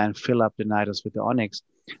 and then fill up the nidus with the onyx.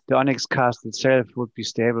 The onyx cast itself would be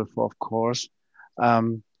stable for, of course.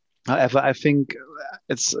 However, I think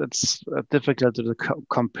it's difficult to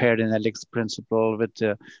compare the Nellix principle with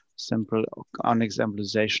the simple onyx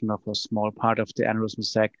embolization of a small part of the aneurysm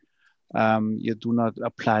sac. You do not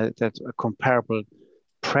apply that comparable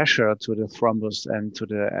pressure to the thrombus and to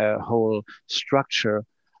the whole structure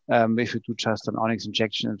if you do just an onyx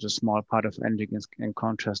injection into a small part of endoleak in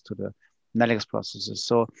contrast to the Nellix processes.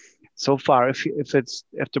 So far, if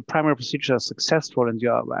the primary procedure is successful and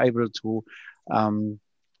you are able to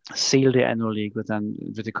seal the endoleak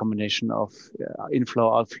with a combination of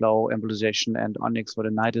inflow, outflow, embolization, and onyx for the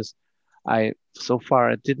nidus, so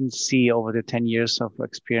far I didn't see over the 10 years of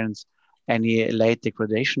experience any late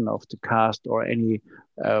degradation of the cast or any,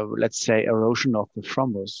 let's say, erosion of the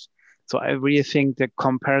thrombus. So I really think the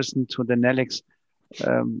comparison to the Nellix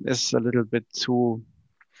is a little bit too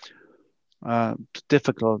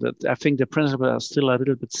difficult. I think the principles are still a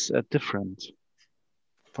little bit different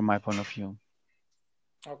from my point of view.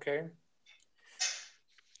 Okay.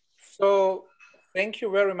 So thank you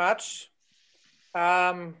very much.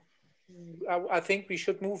 I think we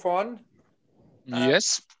should move on.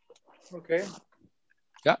 Yes. Okay.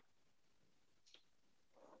 Yeah.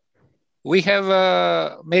 We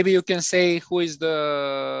have, maybe you can say who is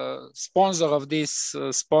the sponsor of this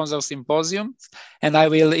sponsor symposium, and I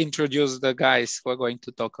will introduce the guys who are going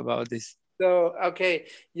to talk about this. So, okay.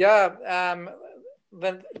 Yeah.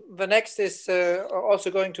 The next is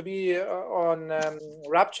also going to be on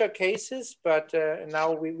rupture cases, but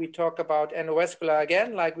now we talk about endovascular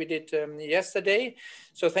again, like we did yesterday.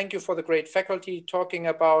 So thank you for the great faculty talking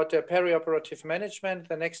about perioperative management.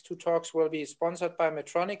 The next two talks will be sponsored by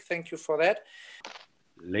Medtronic. Thank you for that.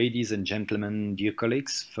 Ladies and gentlemen, dear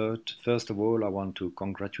colleagues, first of all, I want to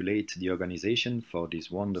congratulate the organization for this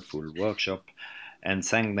wonderful workshop and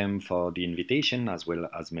thank them for the invitation as well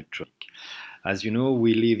as Medtronic. As you know,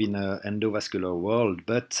 we live in an endovascular world,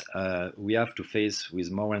 but we have to face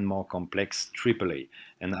with more and more complex AAA.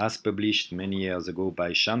 And as published many years ago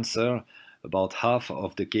by Schanzer, about half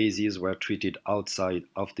of the cases were treated outside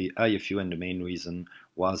of the IFU, and the main reason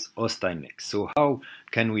was hostile necks. So how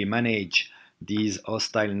can we manage these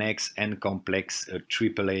hostile necks and complex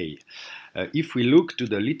AAA? If we look to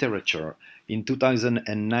the literature, in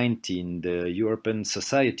 2019, the European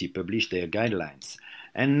Society published their guidelines.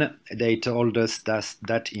 And they told us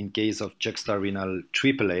that in case of juxtarenal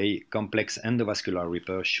AAA, complex endovascular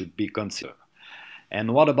repair should be considered.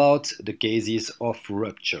 And what about the cases of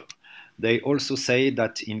rupture? They also say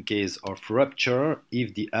that in case of rupture,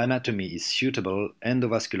 if the anatomy is suitable,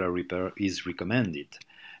 endovascular repair is recommended.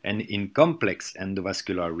 And in complex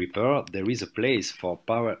endovascular repair, there is a place for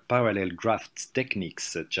parallel graft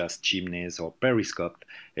techniques such as chimneys or periscope,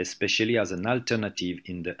 especially as an alternative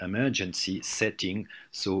in the emergency setting,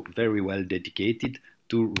 so very well dedicated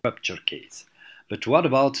to rupture case. But what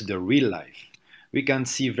about the real life? We can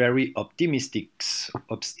see very optimistic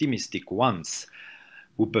ones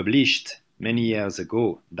who published many years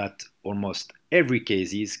ago that almost every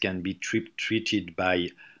case can be treated by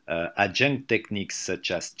adjunct techniques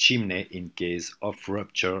such as chimney in case of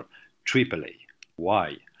rupture AAA.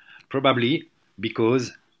 Why? Probably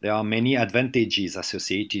because there are many advantages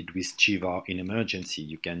associated with TIVAR in emergency.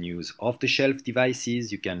 You can use off-the-shelf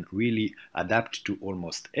devices, you can really adapt to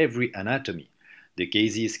almost every anatomy. The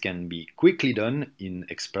cases can be quickly done in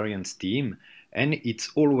experienced team, and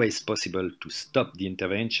it's always possible to stop the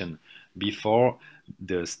intervention before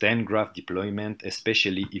the stent graft deployment,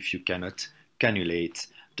 especially if you cannot cannulate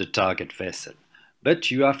the target vessel. But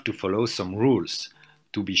you have to follow some rules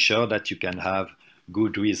to be sure that you can have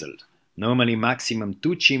good result. Normally maximum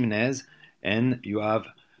 2 chimneys, and you have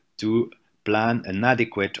to plan an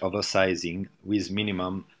adequate oversizing with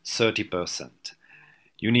minimum 30%.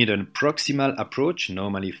 You need a proximal approach,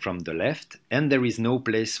 normally from the left, and there is no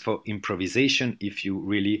place for improvisation if you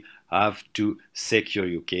really have to secure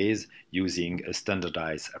your case using a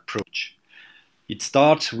standardized approach. It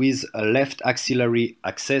starts with a left axillary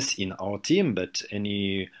access in our team, but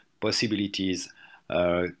any possibilities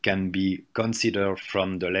can be considered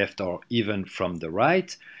from the left or even from the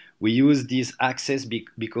right. We use this access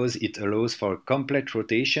because it allows for a complete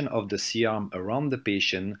rotation of the C-arm around the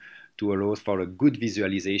patient to allow for a good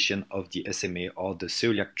visualization of the SMA or the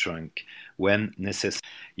celiac trunk when necessary.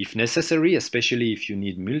 If necessary, especially if you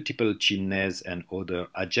need multiple chimneys and other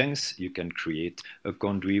adjuncts, you can create a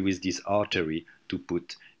conduit with this artery to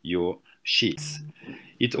put your sheets.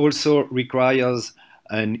 It also requires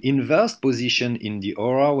an inverse position in the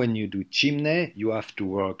aura. When you do chimney, you have to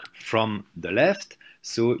work from the left,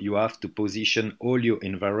 so you have to position all your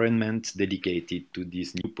environment dedicated to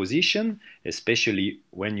this new position, especially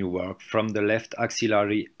when you work from the left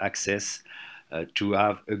axillary access to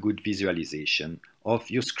have a good visualization of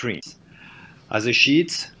your screens. As a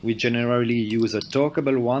sheet, we generally use a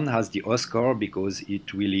torqueable one as the Oscar because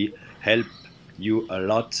it really helps you a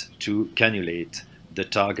lot to cannulate the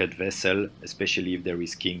target vessel, especially if there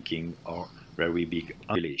is kinking or very big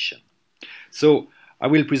angulation. So I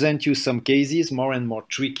will present you some cases, more and more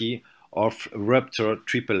tricky, of ruptured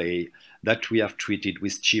AAA that we have treated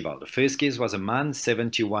with TIVAR. The first case was a man,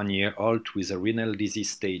 71-year-old, with a renal disease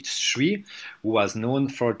stage 3, who was known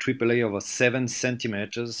for AAA over 7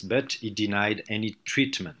 centimeters, but he denied any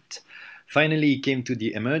treatment. Finally, he came to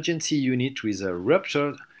the emergency unit with a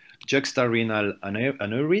ruptured juxtarenal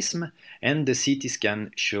aneurysm, and the CT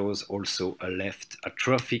scan shows also a left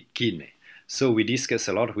atrophic kidney. So we discussed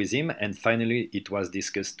a lot with him, and finally it was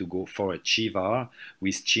discussed to go for a TIVAR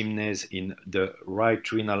with chimneys in the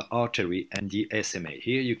right renal artery and the SMA.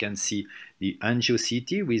 Here you can see the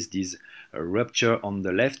angio-CT with this rupture on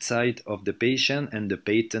the left side of the patient and the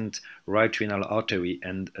patent right renal artery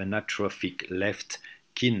and an atrophic left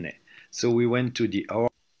kidney. So we went to the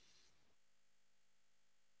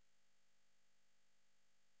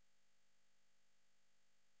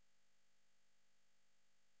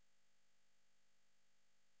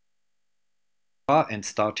and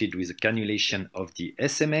started with a cannulation of the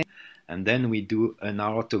SMA, and then we do an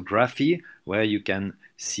aortography where you can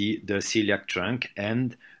see the celiac trunk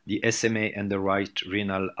and the SMA and the right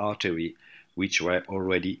renal artery, which were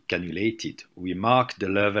already cannulated. We mark the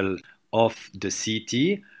level of the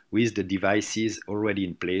CT with the devices already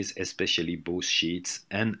in place, especially both sheets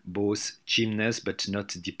and both chimneys, but not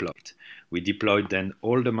deployed. We deployed then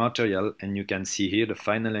all the material, and you can see here the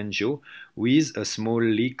final angio with a small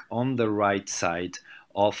leak on the right side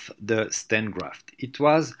of the stent graft. It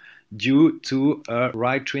was due to a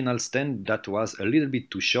right renal stent that was a little bit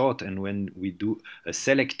too short, and when we do a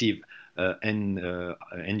selective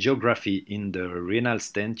angiography in the renal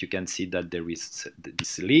stent, you can see that there is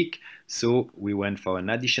this leak. So we went for an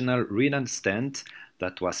additional renal stent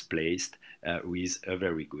that was placed with a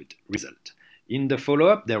very good result. In the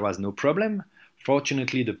follow-up, there was no problem.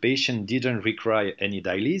 Fortunately, the patient didn't require any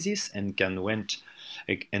dialysis and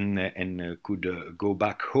could go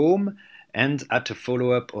back home. And at a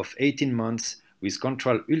follow-up of 18 months with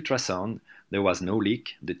control ultrasound, there was no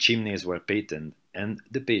leak, the chimneys were patent, and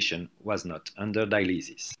the patient was not under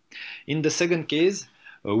dialysis. In the second case,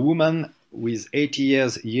 a woman with 80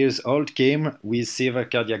 years old came with severe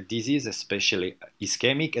cardiac disease, especially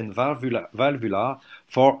ischemic and valvular,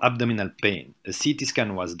 for abdominal pain. A CT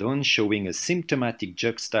scan was done showing a symptomatic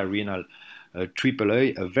juxtarenal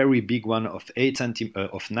AAA, a very big one of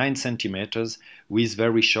 9 centimeters with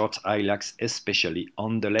very short iliacs, especially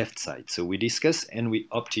on the left side. So we discussed and we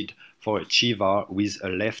opted for a TIVAR with a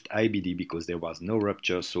left IBD because there was no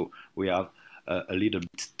rupture, so we have a little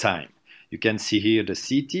bit time. You can see here the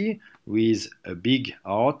CT with a big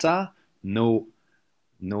aorta, no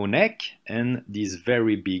neck, and this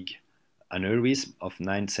very big aneurysm of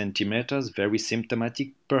 9 centimeters, very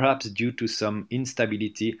symptomatic, perhaps due to some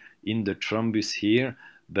instability in the thrombus here,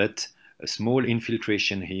 but a small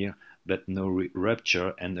infiltration here, but no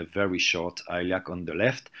rupture, and a very short iliac on the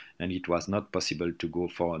left, and it was not possible to go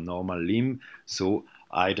for a normal limb, so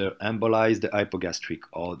either embolize the hypogastric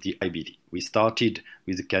or the IBD. We started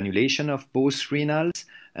with the cannulation of both renals,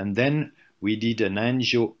 and then we did an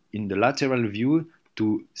angio in the lateral view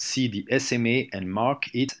to see the SMA and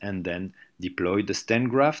mark it, and then deploy the stent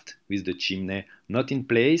graft with the chimney not in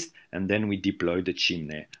place, and then we deployed the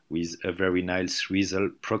chimney with a very nice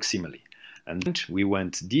result proximally. And then we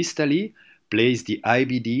went distally, place the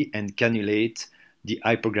IBD and cannulate the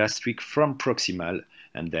hypogastric from proximal,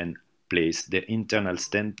 and then place the internal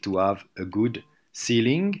stent to have a good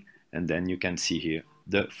sealing. And then you can see here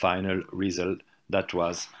the final result that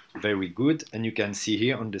was very good. And you can see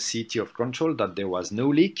here on the CT of control that there was no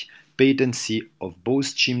leak, patency of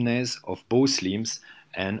both chimneys of both limbs,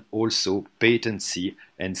 and also patency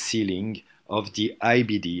and sealing of the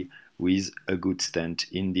IBD with a good stent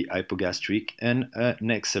in the hypogastric and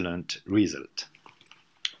an excellent result.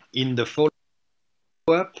 In the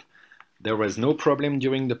follow-up, there was no problem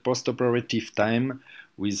during the postoperative time.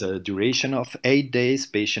 With a duration of 8 days,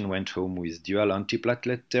 patient went home with dual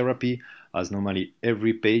antiplatelet therapy, as normally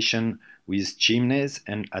every patient with chimneys,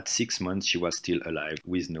 and at 6 months she was still alive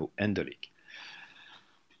with no endoleak.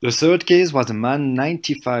 The third case was a man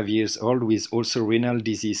 95 years old with also renal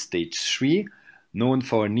disease stage 3, known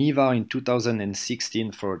for an EVAR in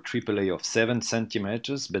 2016 for a AAA of 7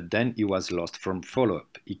 centimeters, but then he was lost from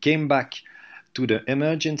follow-up. He came back to the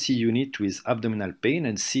emergency unit with abdominal pain,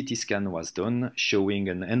 and CT scan was done showing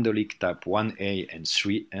an endoleak type 1A and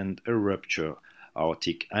 3 and a ruptured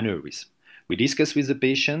aortic aneurysm. We discussed with the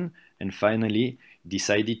patient and finally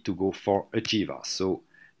decided to go for a TIVAR. So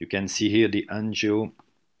you can see here the angio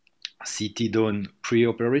CT done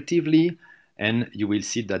preoperatively, and you will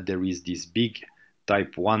see that there is this big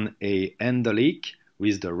type 1A endoleak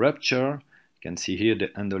with the rupture. You can see here the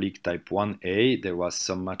endoleak type 1A, there was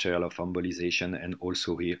some material of embolization, and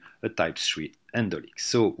also here a type 3 endoleak.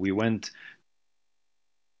 So we went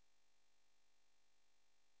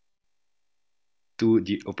to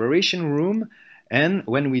the operation room, and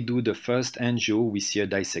when we do the first angio, we see a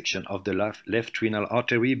dissection of the left renal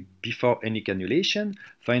artery before any cannulation.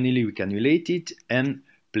 Finally, we cannulated and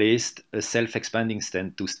placed a self-expanding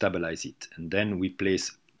stent to stabilize it. And then we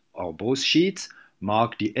place our both sheets,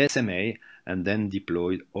 mark the SMA, and then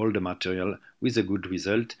deployed all the material with a good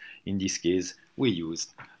result. In this case, we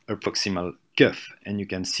used a proximal cuff, and you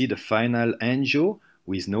can see the final angio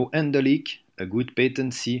with no endoleak, a good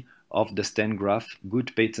patency of the stent graft,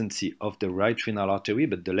 good patency of the right renal artery,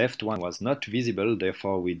 but the left one was not visible.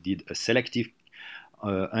 Therefore, we did a selective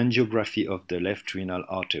angiography of the left renal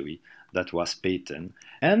artery that was patent,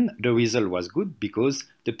 and the result was good because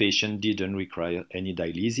the patient didn't require any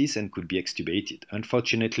dialysis and could be extubated.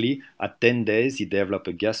 Unfortunately, at 10 days he developed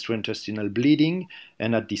a gastrointestinal bleeding,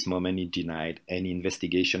 and at this moment he denied any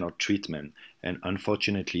investigation or treatment and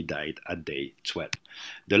unfortunately died at day 12.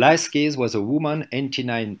 The last case was a woman,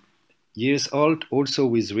 89 years old, also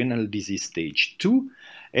with renal disease stage 2,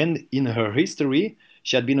 and in her history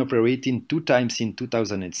she had been operated 2 times in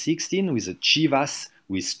 2016 with a CHIVAS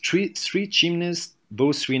with three chimneys,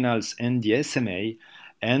 both renals and the SMA,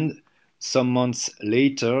 and some months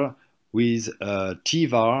later with a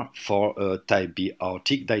TEVAR for a type B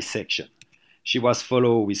aortic dissection. She was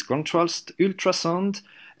followed with contrast ultrasound,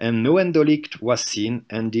 and no endoleak was seen,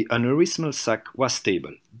 and the aneurysmal sac was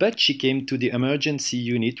stable. But she came to the emergency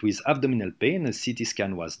unit with abdominal pain. A CT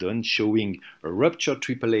scan was done showing a ruptured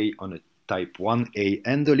AAA on a type 1A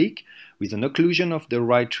endoleak with an occlusion of the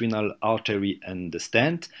right renal artery and the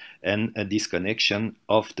stent, and a disconnection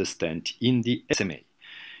of the stent in the SMA.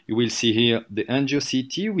 You will see here the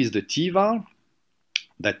angio-CT with the TEVAR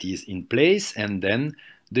that is in place, and then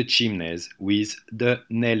the chimneys with the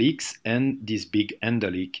NELIX and this big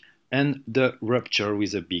endoleak, and the rupture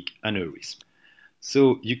with a big aneurysm.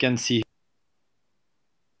 So you can see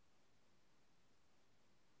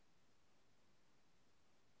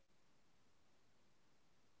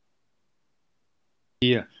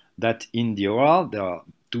here that in the OR there are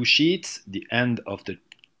 2 sheets, the end of the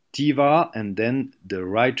TEVAR and then the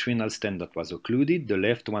right renal stent that was occluded, the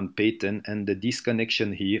left one patent, and the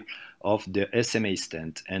disconnection here of the SMA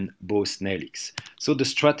stent and both NELIX. So the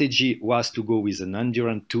strategy was to go with an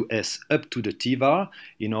Endurant 2S up to the TEVAR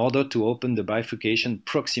in order to open the bifurcation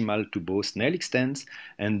proximal to both NELIX stents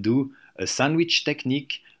and do a sandwich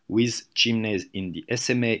technique with chimneys in the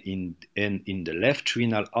SMA and in the left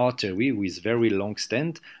renal artery with very long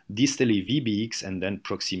stent, distally VBX, and then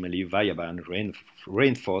proximally Viaband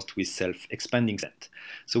reinforced with self-expanding stent.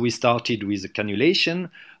 So we started with the cannulation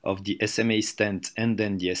of the SMA stent and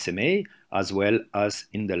then the SMA, as well as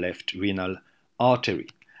in the left renal artery.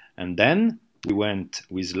 And then we went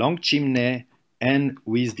with long chimney and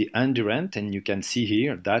with the Endurant, and you can see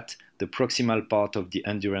here that the proximal part of the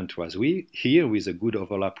Endurant was here with a good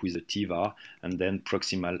overlap with the TEVAR, and then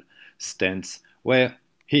proximal stents were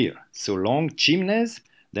here. So long chimneys,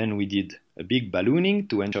 then we did a big ballooning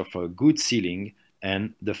to ensure for a good sealing,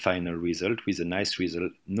 and the final result with a nice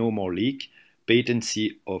result, no more leak,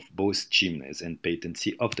 patency of both chimneys and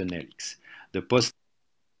patency of the NELIX. The post-op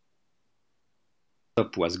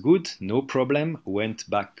was good, no problem, went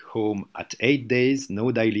back home at 8 days, no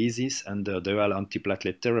dialysis under dual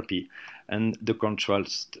antiplatelet therapy, and the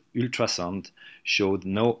contrast ultrasound showed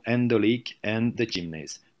no endoleak and the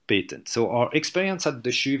chimneys patent. So our experience at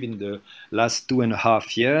the CHUV in the last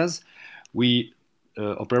 2.5 years, we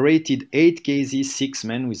operated 8 cases, 6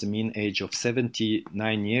 men with a mean age of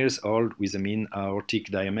 79 years old with a mean aortic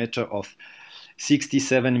diameter of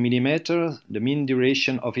 67 millimeters. The mean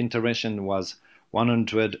duration of intervention was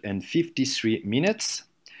 153 minutes,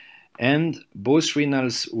 and both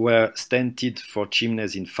renals were stented for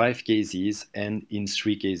chimneys in 5 cases, and in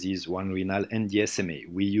 3 cases 1 renal and the SMA.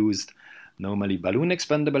 We used normally balloon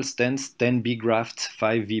expandable stents, 10 big grafts,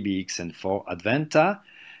 5 VBX and 4 Advanta,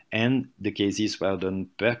 and the cases were done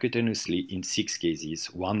percutaneously in 6 cases,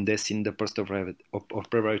 1 death in the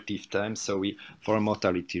post-operative time, for a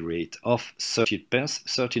mortality rate of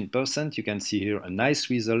 13%. You can see here a nice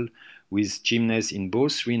result with chimneys in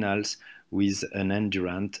both renals with an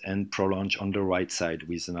Endurant and prolonged on the right side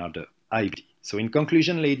with another IBD. So in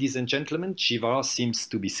conclusion, ladies and gentlemen, TEVAR seems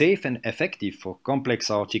to be safe and effective for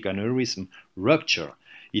complex aortic aneurysm rupture.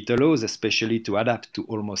 It allows especially to adapt to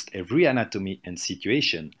almost every anatomy and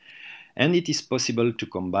situation, and it is possible to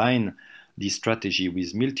combine this strategy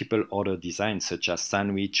with multiple other designs such as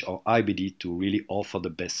sandwich or IBD to really offer the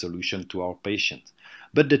best solution to our patients.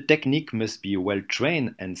 But the technique must be well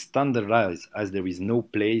trained and standardized, as there is no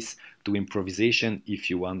place to improvisation if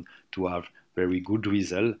you want to have very good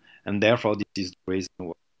result, and therefore this is the reason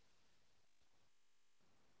why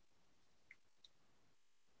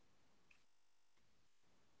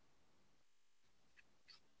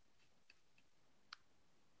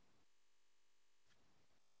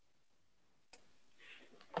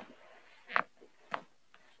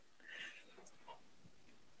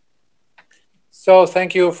So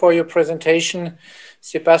thank you for your presentation,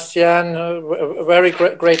 Sebastian. A very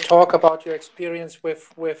great talk about your experience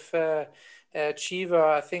with Chiva.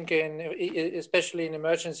 I think especially in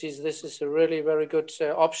emergencies, this is a really very good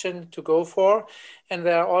option to go for. And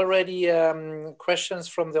there are already questions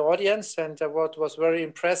from the audience. And what was very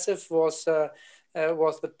impressive was the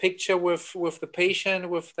picture with the patient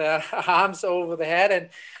with the arms over the head. And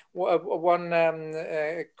one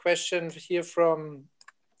question here from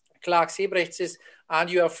Clark Sebrechts is,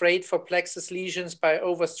 aren't you afraid for plexus lesions by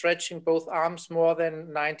overstretching both arms more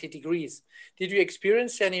than 90 degrees? Did you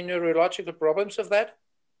experience any neurological problems of that?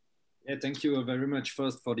 Yeah, thank you very much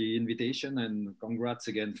first for the invitation, and congrats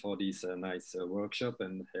again for this nice workshop.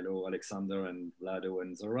 And hello, Alexander and Vlado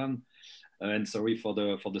and Zoran. And sorry for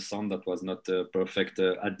the sound that was not perfect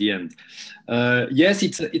at the end. Yes,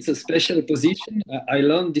 it's a special position. I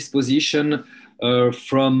learned this position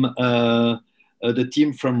from the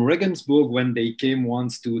team from Regensburg when they came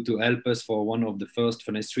once to help us for one of the first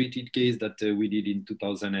fenestrated case that we did in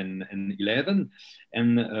 2011.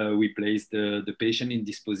 And we placed the patient in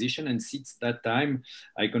this position. And since that time,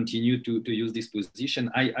 I continue to use this position.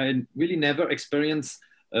 I really never experienced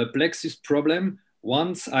a plexus problem.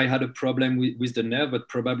 Once I had a problem with the nerve, but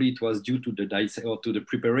probably it was due to the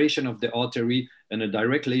preparation of the artery and a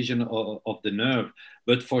direct lesion of the nerve.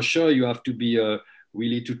 But for sure, you have to be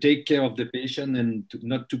really to take care of the patient and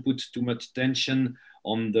not to put too much tension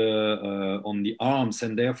on the arms.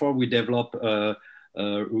 And therefore, we develop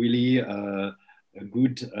really a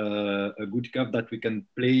good cuff that we can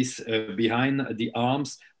place behind the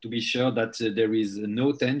arms to be sure that there is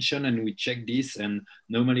no tension, and we check this. And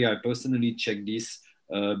normally I personally check this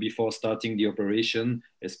before starting the operation,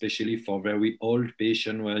 especially for very old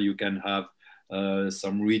patients where you can have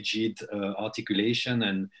some rigid articulation,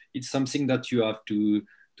 and it's something that you have to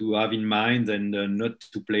have in mind, and not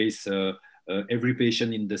to place every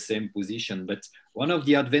patient in the same position. But one of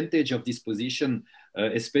the advantage of this position,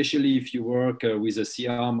 especially if you work with a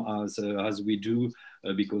C-arm as we do,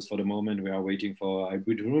 because for the moment we are waiting for a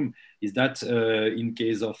hybrid room, is that in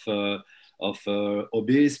case of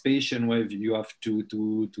obese patient where you have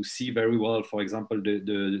to see very well, for example,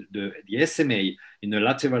 the SMA in a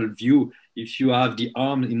lateral view, if you have the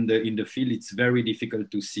arm in the field, it's very difficult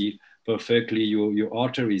to see perfectly your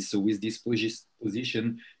arteries. So with this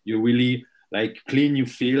position, you really like clean your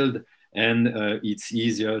field, and it's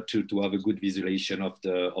easier to have a good visualization of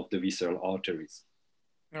the visceral arteries.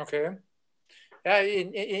 Okay. Yeah,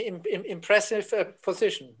 impressive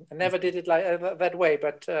position. I never did it like that way,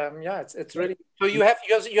 but yeah, it's really. So you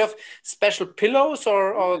have special pillows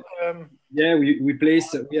or Yeah, we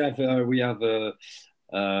have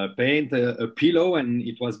paint a pillow, and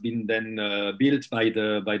it was been then built by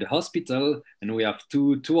the hospital, and we have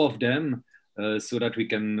two of them so that we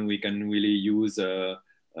can really use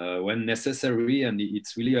when necessary. And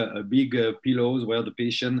it's really a big pillows where the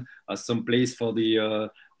patient has some place for the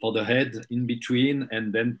head in between,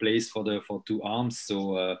 and then place for two arms.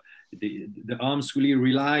 So the arms really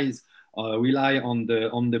rely on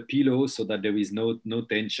the pillow, so that there is no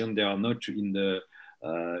tension. They are not in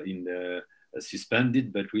the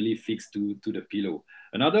suspended, but really fixed to the pillow.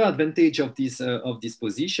 Another advantage of this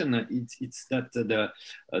position, it's that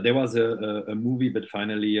there was a movie, but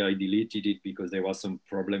finally I deleted it because there was some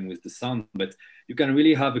problem with the sound. But you can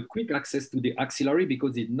really have a quick access to the axillary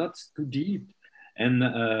because it's not too deep, and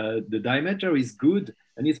the diameter is good,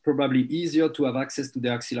 and it's probably easier to have access to the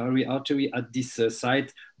axillary artery at this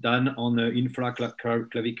site than on an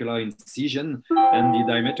infraclavicular incision. And the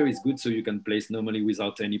diameter is good, so you can place normally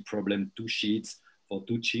without any problem 2 sheets for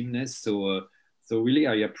 2 chimneys. So really,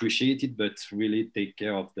 I appreciate it, but really take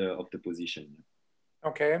care of the position.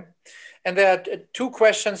 Okay. And there are 2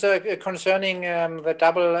 questions concerning the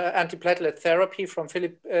double antiplatelet therapy from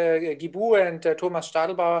Philipp Guibou and Thomas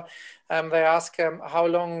Stadelbauer. They ask, how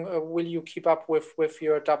long will you keep up with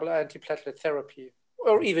your double antiplatelet therapy?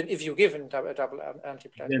 Or even if you give a double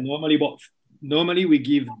antiplatelet? Yeah, normally we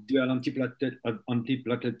give dual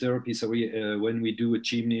antiplatelet therapy, when we do a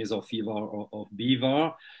chimneys or FEVAR or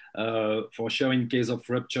BVAR. For sure, in case of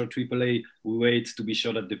rupture AAA, we wait to be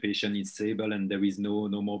sure that the patient is stable and there is no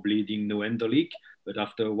more bleeding, no endoleak. But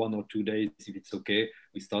after 1 or 2 days, if it's okay,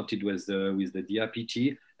 we started with the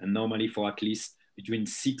DRPT, and normally for at least between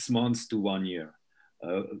 6 months to 1 year.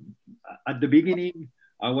 At the beginning,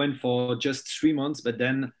 I went for just 3 months, but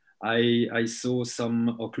then I saw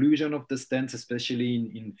some occlusion of the stents, especially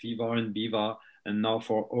in FEVAR and BVAR. And now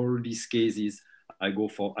for all these cases, I go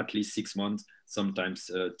for at least 6 months,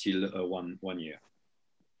 sometimes till 1 year.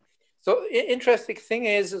 So interesting thing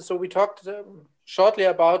is, so we talked shortly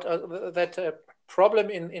about that problem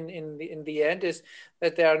in the end is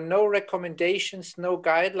that there are no recommendations, no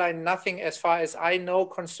guideline, nothing as far as I know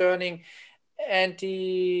concerning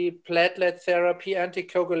anti-platelet therapy,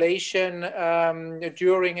 anticoagulation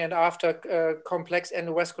during and after complex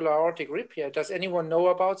endovascular aortic repair. Does anyone know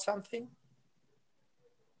about something?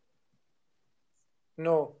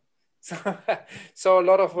 No. So a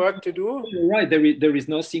lot of work to do. You're right. There is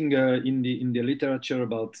nothing in the literature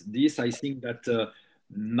about this. I think that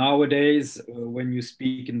nowadays, when you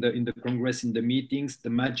speak in the Congress, in the meetings, the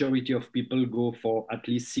majority of people go for at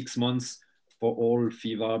least 6 months for all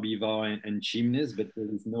FIVA, BIVA, and chimneys, but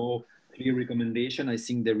there is no clear recommendation. I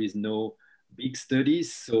think there is no big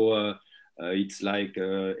studies, so it's like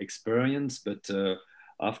experience, but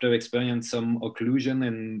after experience some occlusion,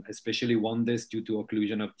 and especially one death due to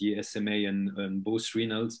occlusion of the SMA and both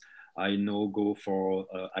renals, I now go for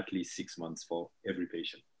at least 6 months for every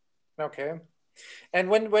patient. Okay. And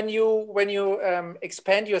when you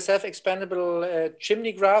expand your self-expandable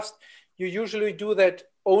chimney grafts, you usually do that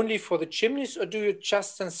only for the chimneys, or do you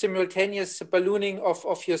just a simultaneous ballooning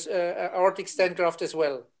of your aortic stent graft as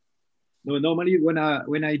well? No, normally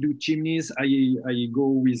when I do chimneys, I go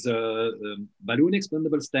with balloon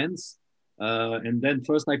expandable stents, and then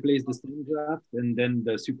first I place the stent graft and then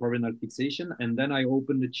the suprarenal fixation, and then I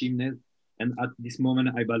open the chimney, and at this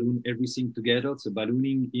moment I balloon everything together. So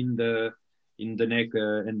ballooning in the neck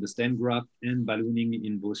and the stent graft, and ballooning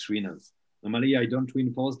in both renals. Normally I don't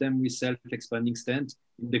reinforce them with self-expanding stent.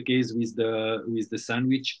 In the case with the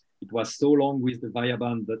sandwich, it was so long with the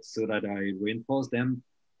Viaband so that I reinforce them.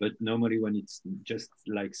 But normally when it's just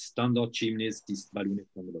like standard chimneys, it's balloon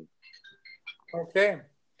expandable. Okay.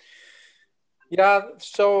 Yeah,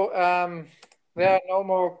 so there are no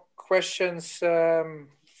more questions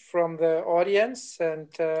from the audience, and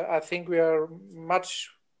I think we are much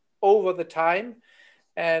over the time,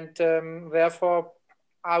 and therefore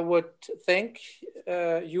I would thank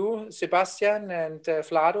you, Sebastian and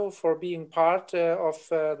Vlado, for being part of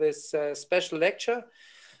this special lecture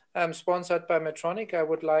sponsored by Medtronic. I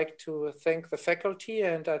would like to thank the faculty,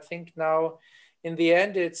 and I think now in the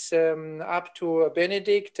end it's up to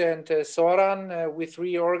Benedikt and Zoran with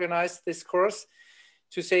reorganized this course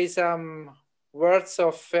to say some words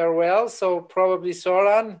of farewell. So probably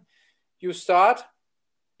Zoran, you start.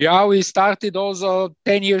 Yeah, we started also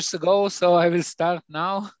 10 years ago, so I will start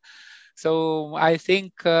now. So I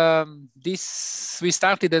think we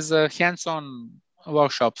started as a hands-on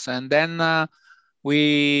workshops, and then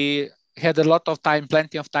we had a lot of time,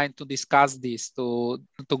 plenty of time to discuss this, to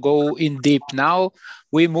go in deep. Now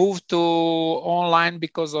we moved to online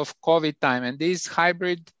because of COVID time, and this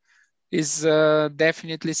hybrid is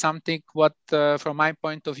definitely something what, from my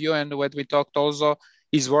point of view, and what we talked also,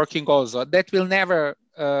 is working also. That will never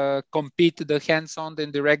compete the hands-on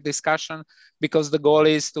and direct discussion, because the goal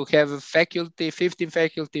is to have faculty, 50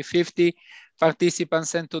 faculty, 50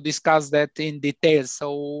 participants, and to discuss that in detail.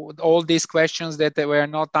 So all these questions that were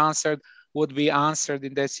not answered would be answered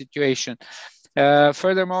in that situation.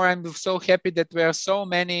 Furthermore, I'm so happy that there are so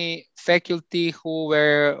many faculty who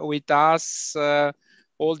were with us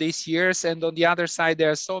all these years, and on the other side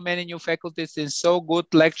there are so many new faculties in so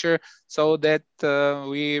good lecture, so that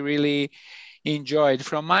we really enjoyed.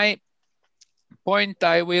 From my point,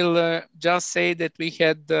 I will just say that we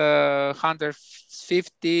had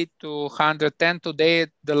 150 to 110 today.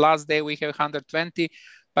 The last day we have 120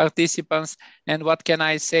 participants, and what can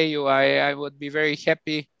I say you? I would be very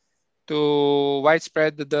happy to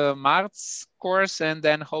widespread the MARZ course, and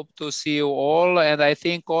then hope to see you all. And I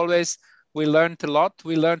think always we learned a lot.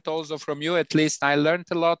 We learned also from you, at least I learned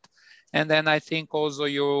a lot. And then I think also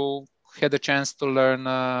you had a chance to learn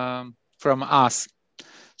from us.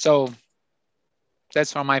 So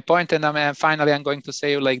that's from my point. And finally, I'm going to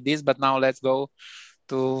say you like this, but now let's go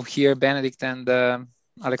to hear Benedikt and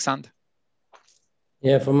Alexander.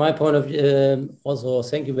 Yeah, from my point of view, also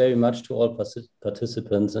thank you very much to all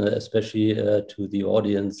participants, and especially to the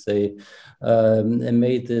audience. They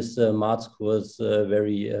made this MARZ course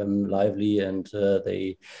very lively, and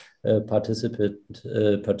they participated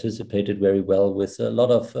very well with a lot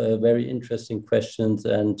of very interesting questions.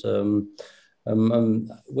 And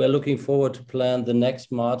we're looking forward to plan the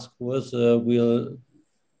next MARZ course. We'll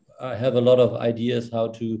have a lot of ideas how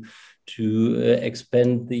to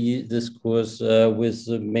expand this course with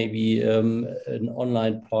maybe an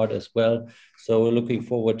online part as well. So we're looking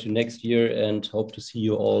forward to next year and hope to see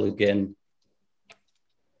you all again.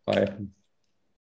 Bye.